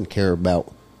 Jeff doesn't care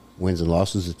about wins and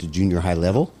losses at the junior high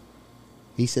level.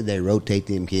 He said they rotate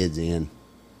them kids in,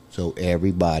 so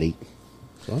everybody.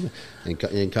 And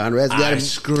Conrad's got it.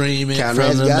 Scream it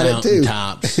from the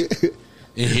mountaintops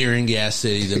here in Gas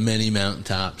City, the many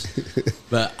mountaintops.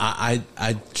 But I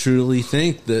truly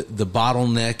think that the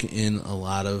bottleneck in a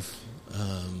lot of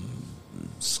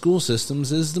school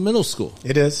systems is the middle school.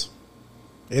 It is.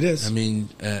 I mean,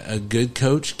 a good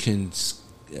coach can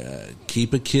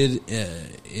keep a kid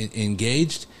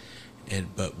engaged,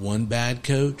 but one bad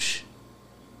coach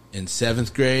in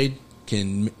 7th grade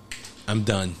I'm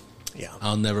done. Yeah,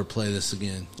 I'll never play this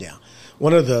again. Yeah,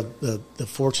 one of the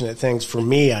fortunate things for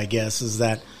me, I guess, is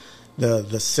that the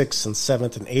 6th and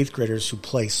 7th and 8th graders who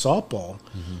play softball,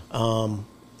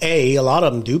 a lot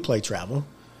of them do play travel.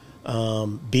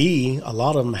 B, a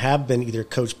lot of them have been either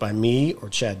coached by me or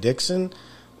Chad Dixon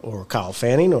or Kyle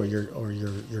Fanning or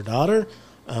your daughter.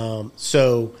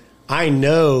 So I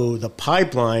know the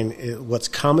pipeline, what's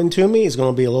coming to me is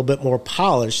going to be a little bit more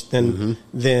polished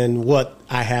than what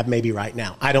I have maybe right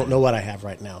now. I don't know what I have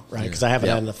right now, right? Because I haven't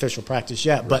had an official practice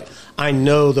yet. Right. But I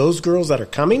know those girls that are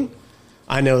coming,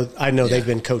 I know they've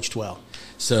been coached well.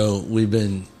 So we've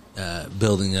been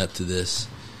building up to this,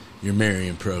 your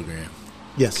Marion program.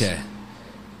 Yes. Okay.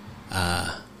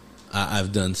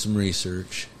 I've done some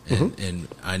research, and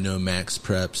I know Max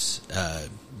Preps,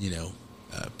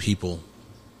 people,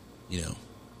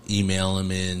 email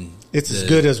them in. It's as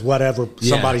good as whatever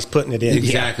somebody's putting it in.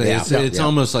 Exactly. It's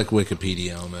almost like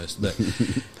Wikipedia almost. But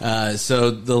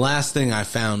so the last thing I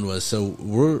found was,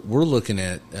 we're looking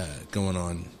at going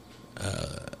on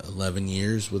 11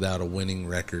 years without a winning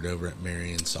record over at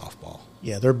Marion softball.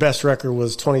 Yeah, their best record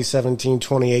was 2017,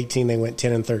 2018. They went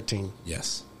 10-13.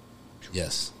 Yes.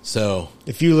 So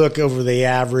if you look over the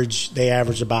average, they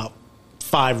average about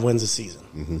 5 wins a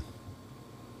season.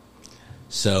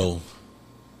 So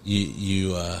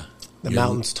you the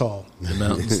mountain's tall. The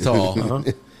mountain's tall.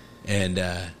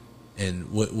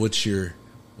 And what's your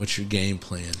What's your game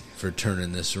plan for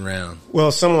turning this around?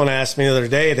 Well, someone asked me the other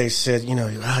day, they said,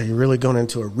 wow, you're really going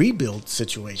into a rebuild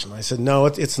situation. I said, no,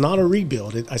 it's not a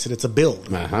rebuild. I said, it's a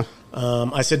build. Uh-huh.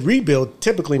 I said, rebuild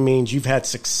typically means you've had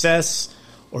success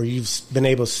or you've been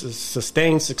able to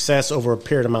sustain success over a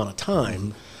period amount of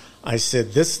time. I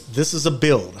said, this is a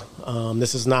build.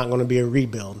 This is not going to be a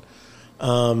rebuild.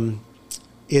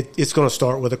 It's going to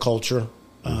start with a culture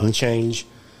change.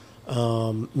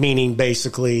 Meaning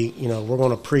basically, we're going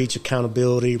to preach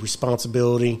accountability,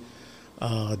 responsibility,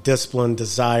 discipline,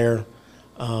 desire.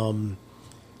 And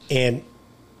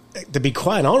to be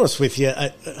quite honest with you,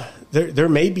 there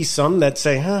may be some that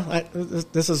say,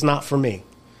 this is not for me.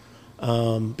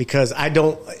 Because I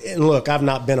don't, and look, I've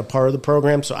not been a part of the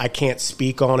program, so I can't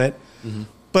speak on it. Mm-hmm.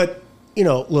 But,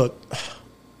 look,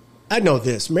 I know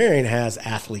this. Marion has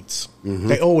athletes. Mm-hmm.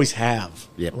 They always have,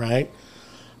 right?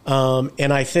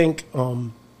 And I think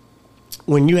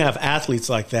when you have athletes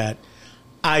like that,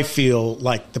 I feel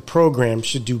like the program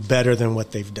should do better than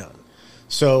what they've done.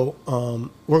 So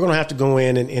we're going to have to go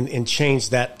in and change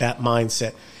that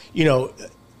mindset.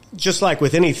 Just like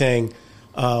with anything,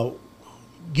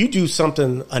 you do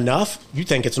something enough, you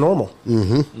think it's normal.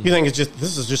 Mm-hmm. You think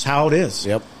this is just how it is.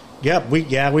 Yep.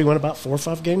 Yeah, we win about 4 or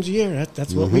 5 games a year.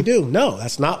 That's what we do. No,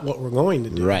 that's not what we're going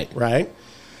to do. Right.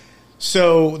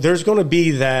 So there's going to be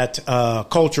that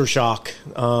culture shock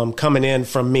coming in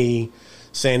from me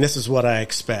saying this is what I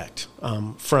expect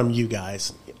from you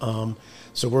guys.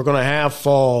 So we're going to have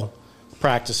fall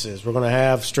practices. We're going to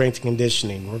have strength and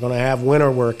conditioning. We're going to have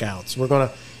winter workouts. We're going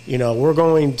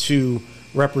to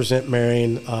represent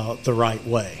Marion the right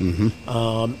way.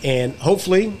 Mm-hmm. And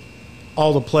hopefully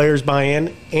all the players buy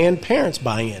in and parents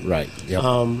buy in. Right. Yep.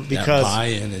 That Because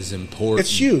buy-in is important.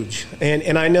 It's huge.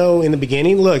 And I know in the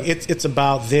beginning, look, it's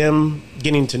about them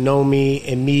getting to know me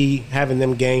and me having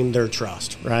them gain their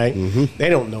trust, right? Mm-hmm. They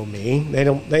don't know me.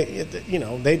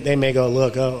 They may go,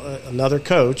 look, another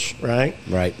coach, right?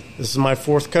 Right. This is my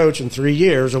 4th coach in 3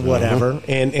 years or whatever,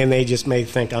 and they just may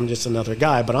think I'm just another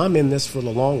guy. But I'm in this for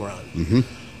the long run.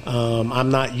 Mm-hmm.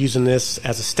 I'm not using this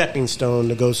as a stepping stone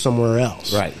to go somewhere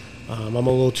else. Right. I'm a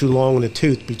little too long in the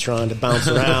tooth to be trying to bounce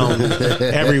around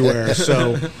everywhere.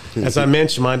 So, as I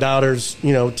mentioned, my daughter's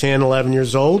 10, 11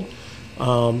 years old.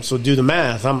 So do the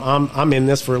math. I'm in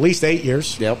this for at least 8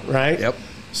 years. Yep. Right. Yep.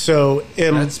 So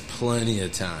that's plenty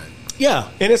of time. Yeah,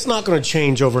 and it's not going to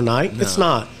change overnight. No. It's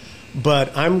not.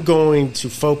 But I'm going to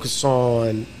focus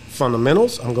on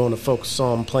fundamentals. I'm going to focus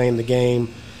on playing the game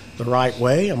the right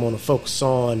way. I'm going to focus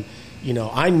on.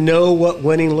 I know what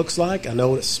winning looks like. I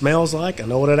know what it smells like. I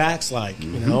know what it acts like,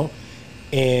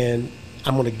 and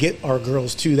I'm going to get our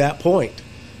girls to that point.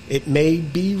 It may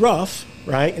be rough,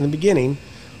 right, in the beginning,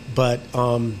 but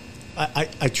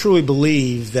I truly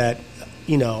believe that,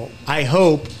 I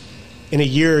hope in a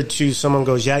year or two someone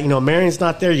goes, Marion's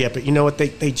not there yet, but you know what? They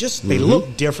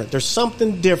look different. There's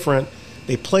something different.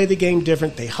 They play the game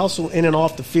different. They hustle in and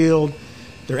off the field.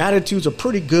 Their attitudes are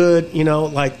pretty good,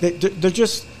 they're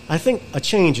just – I think a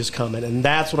change is coming, and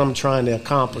that's what I'm trying to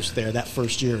accomplish there that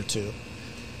first year or two.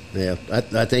 Yeah,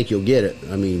 I think you'll get it.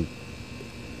 I mean,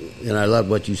 and I love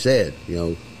what you said.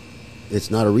 It's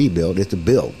not a rebuild; it's a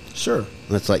build. Sure.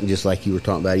 That's just like you were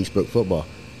talking about Eastbrook football.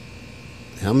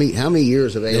 How many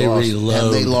years have they lost?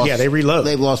 Reload. They lost? Yeah, they reload.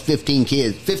 They've lost 15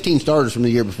 kids, 15 starters from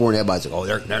the year before, and everybody's like, "Oh,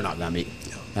 they're not going to make."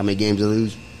 How many games they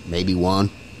lose? Maybe 1.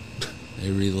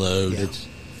 They reload.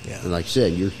 Yeah. And like I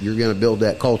said, you're going to build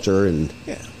that culture and.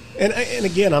 Yeah. And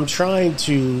again, I'm trying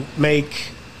to make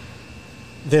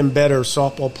them better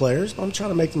softball players, but I'm trying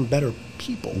to make them better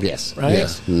people. Yes. Right?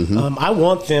 Yes. Mm-hmm. I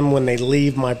want them, when they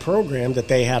leave my program, that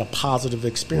they had a positive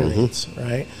experience,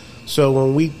 right? So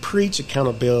when we preach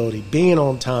accountability, being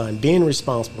on time, being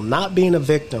responsible, not being a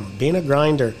victim, being a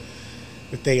grinder,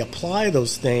 that they apply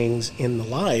those things in the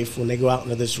life when they go out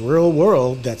into this real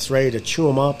world that's ready to chew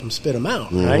them up and spit them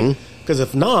out, right? Because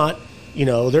if not,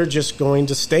 they're just going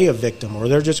to stay a victim, or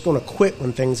they're just going to quit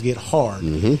when things get hard.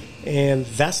 Mm-hmm. And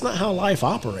that's not how life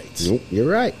operates. Nope,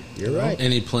 you're right. You're right.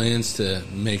 Any plans to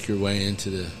make your way into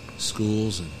the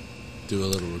schools and do a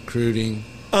little recruiting,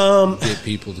 get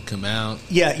people to come out?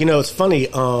 Yeah, it's funny.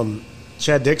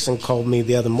 Chad Dixon called me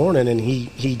the other morning, and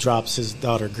he drops his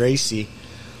daughter Gracie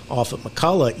off at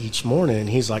McCullough each morning, and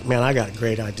he's like, man, I got a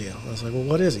great idea. I was like, well,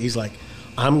 what is it? He's like,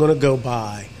 I'm going to go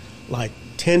buy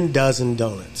 10 dozen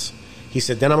donuts. He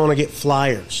said, then I'm going to get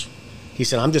flyers. He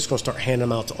said, I'm just going to start handing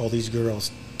them out to all these girls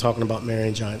talking about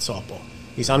Marion Giant softball.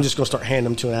 He said, I'm just going to start handing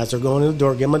them to them as they're going in the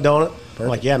door. Give them a donut. Perfect. I'm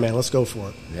like, yeah, man, let's go for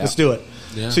it. Yeah. Let's do it.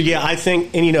 Yeah. So, I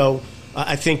think, and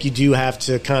I think you do have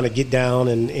to kind of get down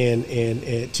and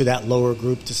to that lower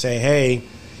group to say, hey,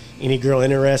 any girl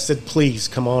interested, please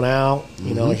come on out.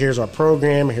 You know, here's our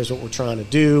program. Here's what we're trying to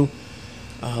do.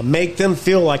 Make them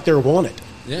feel like they're wanted.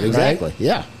 Yeah, Exactly. Right?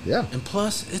 Yeah. Yeah. And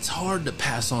plus, it's hard to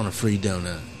pass on a free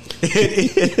donut.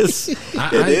 It is.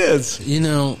 It is. You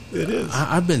know, It is.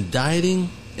 I've been dieting,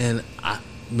 and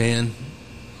man,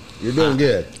 You're doing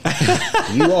good.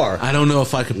 You are. I don't know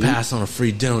if I could pass on a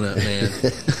free donut,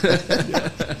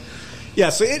 man. Yeah,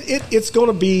 so it's going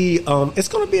to be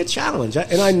a challenge,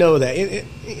 and I know that.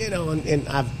 You know,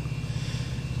 and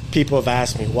people have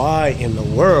asked me, why in the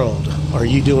world are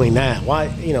you doing that? Why,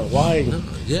 you know, why?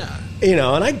 Yeah, You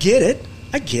know, and I get it.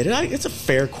 It's a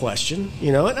fair question,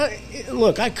 you know. And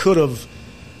look, I could have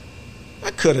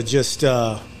just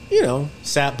you know,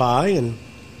 sat by and,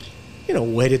 you know,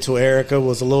 waited till Erica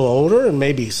was a little older and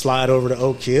maybe slide over to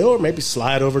Oak Hill or maybe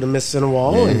slide over to Miss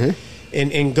Cinewall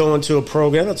and go into a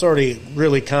program that's already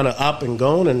really kind of up and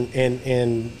going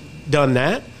and done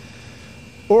that.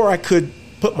 Or I could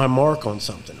put my mark on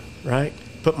something, right?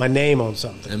 Put my name on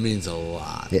something. that means a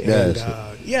lot. It does.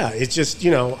 Yeah, it's just,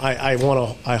 you know, I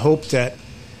hope that,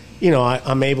 you know,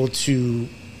 I'm able to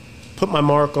put my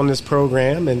mark on this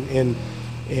program and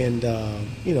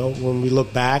you know, when we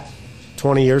look back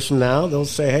 20 years from now, they'll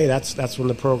say, hey, that's when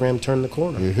the program turned the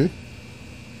corner.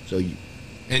 So you,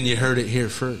 And you heard it here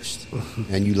first.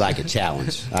 and you like a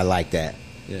challenge. I like that.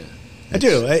 Yeah. I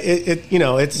do. You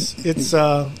know, it's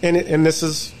and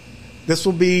this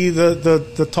will be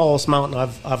the tallest mountain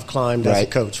I've climbed as a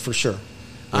Right. coach for sure.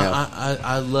 Yeah.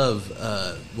 I love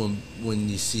when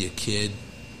you see a kid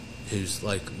who's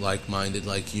like-minded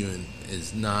like you and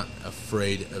is not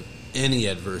afraid of any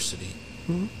adversity.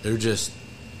 They're just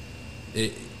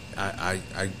it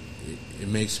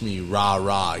makes me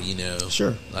rah, you know.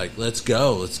 Sure. Like, let's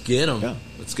go, let's get them, Yeah.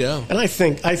 let's go. And I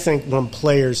think when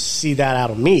players see that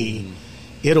out of me,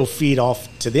 it'll feed off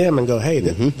to them and go, hey,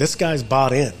 this guy's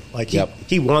bought in. Like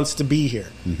he wants to be here.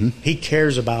 He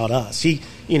cares about us. He,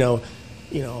 you know,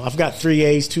 I've got 3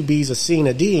 A's, 2 B's, a C, and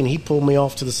a D, and he pulled me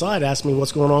off to the side, asked me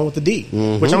what's going on with the D,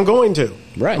 which I'm going to.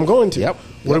 Right. I'm going to. Yep.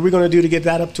 What are we going to do to get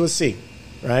that up to a C?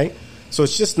 Right. So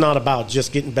it's just not about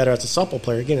just getting better as a softball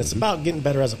player. Again, it's about getting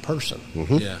better as a person.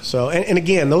 Yeah. So, and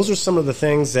again, those are some of the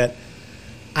things that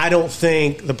I don't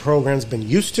think the program's been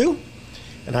used to.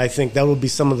 And I think that will be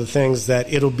some of the things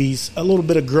that it'll be a little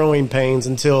bit of growing pains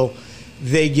until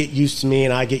they get used to me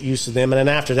and I get used to them. And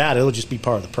then after that, it'll just be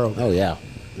part of the program. Oh yeah,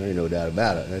 there ain't no doubt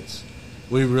about it. That's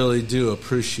We really do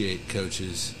appreciate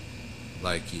coaches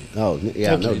like you.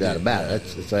 yeah, no We doubt do. about it.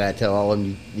 That's what I tell all of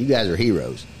them. You guys are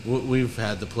heroes. We've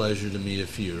had the pleasure to meet a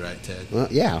few, right, Ted? Well,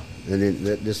 yeah, and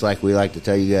then, just like we like to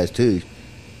tell you guys too,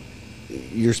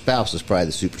 your spouse is probably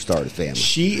the superstar of the family.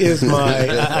 She is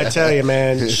I tell you,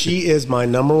 man, she is my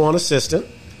number one assistant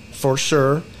for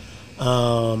sure.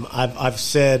 I've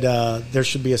said there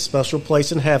should be a special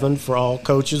place in heaven for all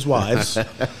coaches' wives.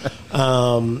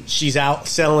 She's out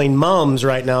selling mums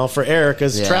right now for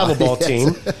Erica's travel ball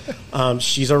team.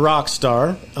 She's a rock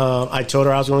star. I told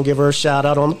her I was going to give her a shout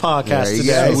out on the podcast There you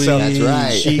today. go. So That's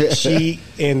right. She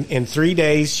in 3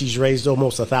 days she's raised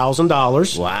almost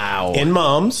 $1,000. Wow. In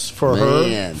mums for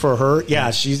Man. her. Yeah,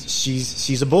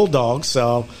 she's a bulldog.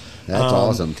 So. That's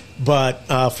awesome.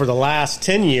 But for the last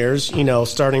 10 years, you know,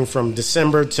 starting from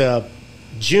December to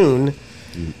June,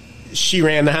 she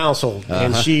ran the household.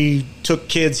 And she took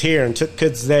kids here and took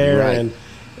kids there. Right.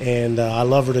 And I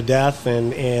love her to death.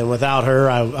 And without her,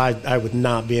 I would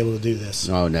not be able to do this.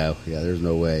 Oh no, yeah, there's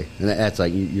no way. And that's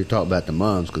like you're talking about the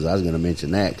moms, because I was going to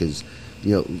mention that, because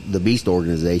you know the Beast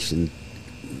organization,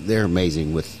 they're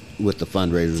amazing with the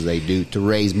fundraisers they do to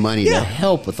raise money to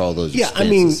help with all those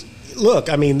expenses.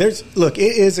 I mean, it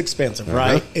is expensive,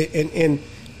 right?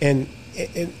 And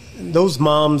those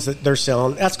moms that they're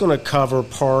selling, that's going to cover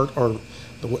part, or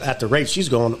at the rate she's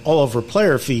going, all of her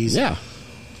player fees. Yeah.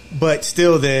 But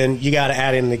still, then you got to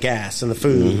add in the gas and the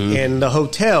food and the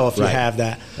hotel if you have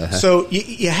that. So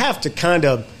you have to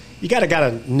you got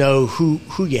to know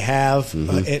who you have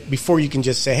before you can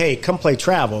just say, hey, come play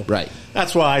travel. Right.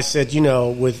 That's why I said, you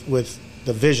know, with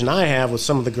the vision I have with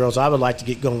some of the girls I would like to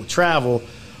get going with travel,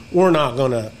 we're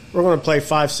going to play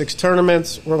 5-6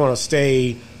 tournaments. We're going to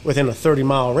stay within a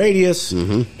 30-mile radius.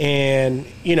 And,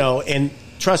 you know, and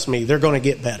trust me, they're going to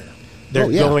get better. They're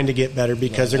going to get better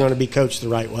because they're going to be coached the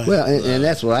right way. Well, and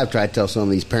that's what I've tried to tell some of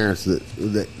these parents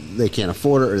that they can't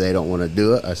afford it or they don't want to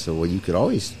do it. I said, well, you could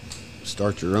always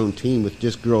start your own team with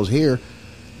just girls here.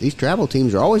 These travel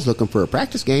teams are always looking for a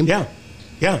practice game. Yeah,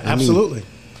 absolutely.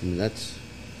 I mean,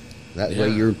 that way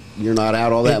you're not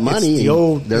out all that money. It's the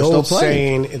old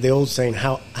playing. saying. The old saying,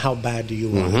 how bad do you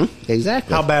want it?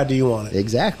 Exactly. How bad do you want it?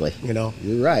 Exactly. You know.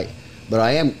 You're right. But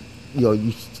I am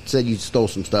you said you stole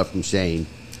some stuff from Shane.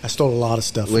 I stole a lot of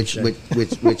stuff. Which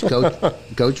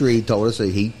Coach Reed told us that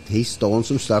he's stolen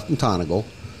some stuff from Tonagel.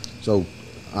 So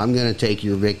I'm going to take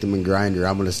your Victim and Grinder.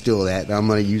 I'm going to steal that, and I'm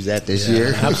going to use that this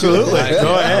year. Absolutely.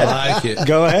 Go ahead. I like it.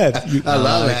 Go ahead. I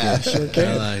love it. Sure can.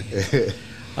 I like it.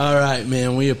 All right,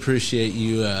 man. We appreciate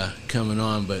you coming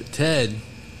on, but Ted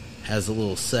has a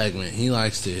little segment. He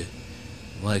likes to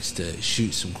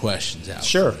shoot some questions out.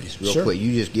 Sure. Real quick,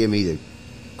 you just give me the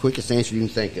quickest answer you can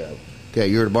think of. Okay,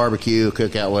 you're at a barbecue,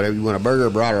 cookout, whatever. You want a burger,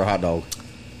 a brat, or a hot dog?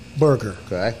 Burger.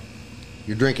 Okay.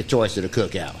 Your drink of choice at a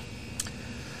cookout?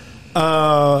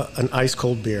 An ice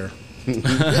cold beer.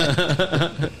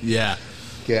 Yeah.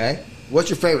 Okay. What's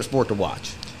your favorite sport to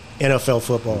watch? NFL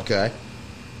football. Okay.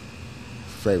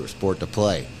 Favorite sport to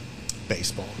play?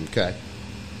 Baseball. Okay.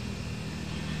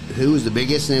 Who was the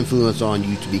biggest influence on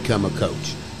you to become a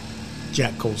coach?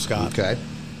 Jack Colescott. Okay.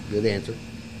 Good answer.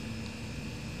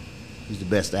 Who's the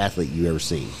best athlete you've ever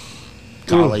seen?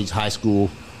 College, high school?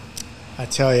 I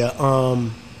tell you,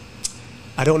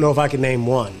 I don't know if I can name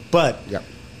one, but Yep.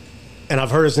 and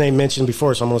I've heard his name mentioned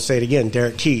before, so I'm going to say it again.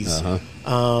 Derek Keys.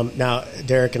 Uh-huh. Now,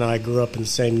 Derek and I grew up in the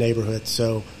same neighborhood,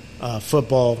 so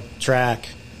football, track,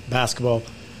 basketball.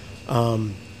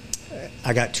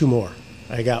 I got two more.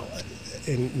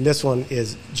 And this one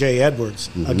is Jay Edwards.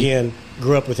 Mm-hmm. Again,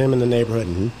 grew up with him in the neighborhood.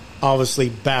 Mm-hmm. Obviously,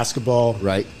 basketball,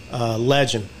 Right.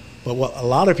 Legend. But what a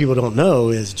lot of people don't know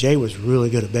is Jay was really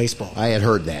good at baseball. I had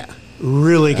heard that.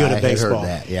 Really good at I baseball.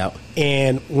 had heard that, yeah.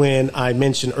 And when I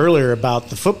mentioned earlier about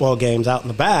the football games out in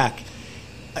the back,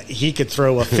 he could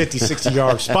throw a 50,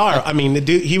 60-yard spiral. I mean, the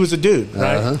dude, he was a dude,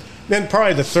 right? Uh-huh. Then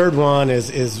probably the third one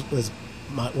was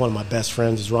one of my best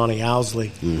friends is Ronnie Owsley.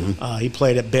 Mm-hmm. He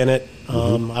played at Bennett.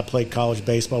 I played college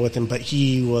baseball with him, but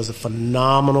he was a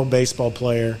phenomenal baseball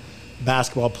player,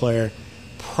 basketball player,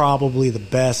 probably the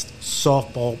best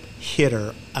softball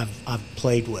hitter I've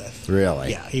played with.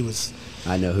 Really? Yeah, he was.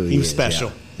 I know who he is. He was special.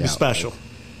 Yeah. He was special.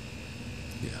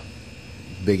 Yeah.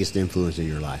 Biggest influence in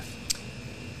your life?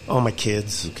 Oh, my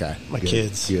kids. Okay. My Good.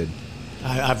 kids. Good.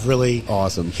 I've really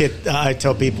Awesome. I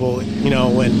tell people, when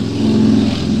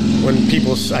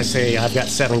people, I say I've got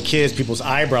 7 kids, people's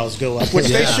eyebrows go up, which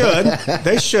they should.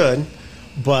 They should.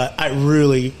 But I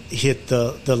really hit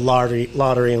the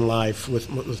lottery in life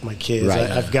with my kids.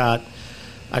 Right.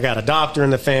 I got a doctor in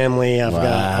the family. I've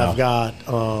Wow. got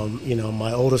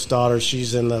my oldest daughter.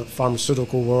 She's in the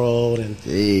pharmaceutical world, and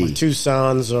Hey. my 2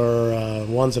 sons are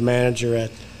one's a manager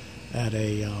at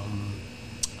a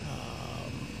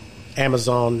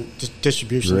Amazon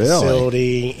distribution Really?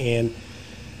 facility, and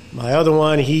my other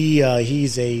one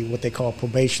he's a what they call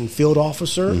probation field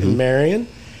officer Mm-hmm. in Marion.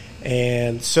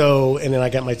 And then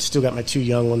I still got my 2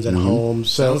 young ones at home.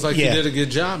 So Sounds like you did a good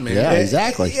job, man. Yeah,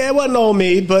 exactly. Yeah, it wasn't all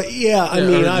me, but yeah, I Yeah,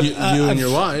 mean, or you and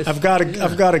your wife. I've got a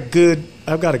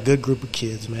good group of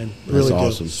kids, man. Really That's good.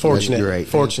 awesome. That's Fortunate. great.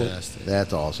 Fortunate. Fantastic.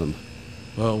 That's awesome.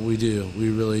 Well, we do. We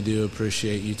really do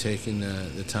appreciate you taking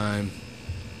the time.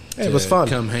 Hey, it was fun.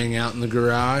 Come hang out in the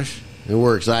garage. And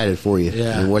we're excited for you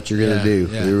Yeah. and what you're going to Yeah, do.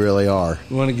 yeah. We really are.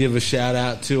 We want to give a shout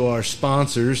out to our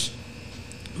sponsors,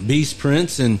 Beast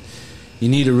Prints, and you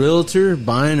need a realtor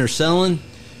buying or selling,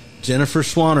 Jennifer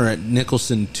Swanner at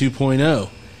Nicholson 2.0.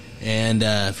 And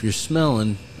if you're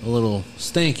smelling a little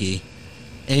stinky,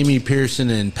 Amy Pearson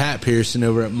and Pat Pearson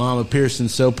over at Mama Pearson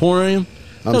Soaporium.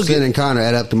 I'm sending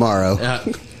Conrad up tomorrow.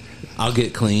 I'll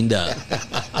get cleaned up.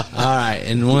 All right.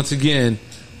 And once again,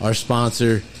 our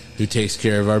sponsor who takes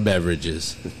care of our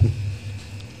beverages.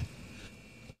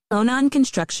 Onan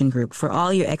Construction Group for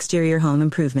all your exterior home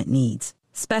improvement needs,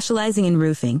 specializing in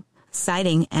roofing,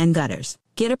 siding, and gutters.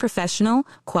 Get a professional,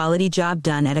 quality job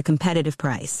done at a competitive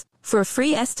price. For a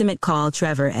free estimate, call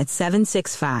Trevor at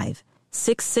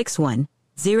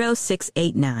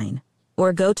 765-661-0689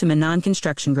 or go to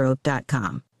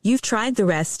mononconstructiongroup.com. You've tried the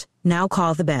rest, now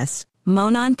call the best.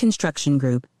 Monon Construction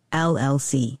Group,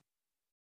 LLC.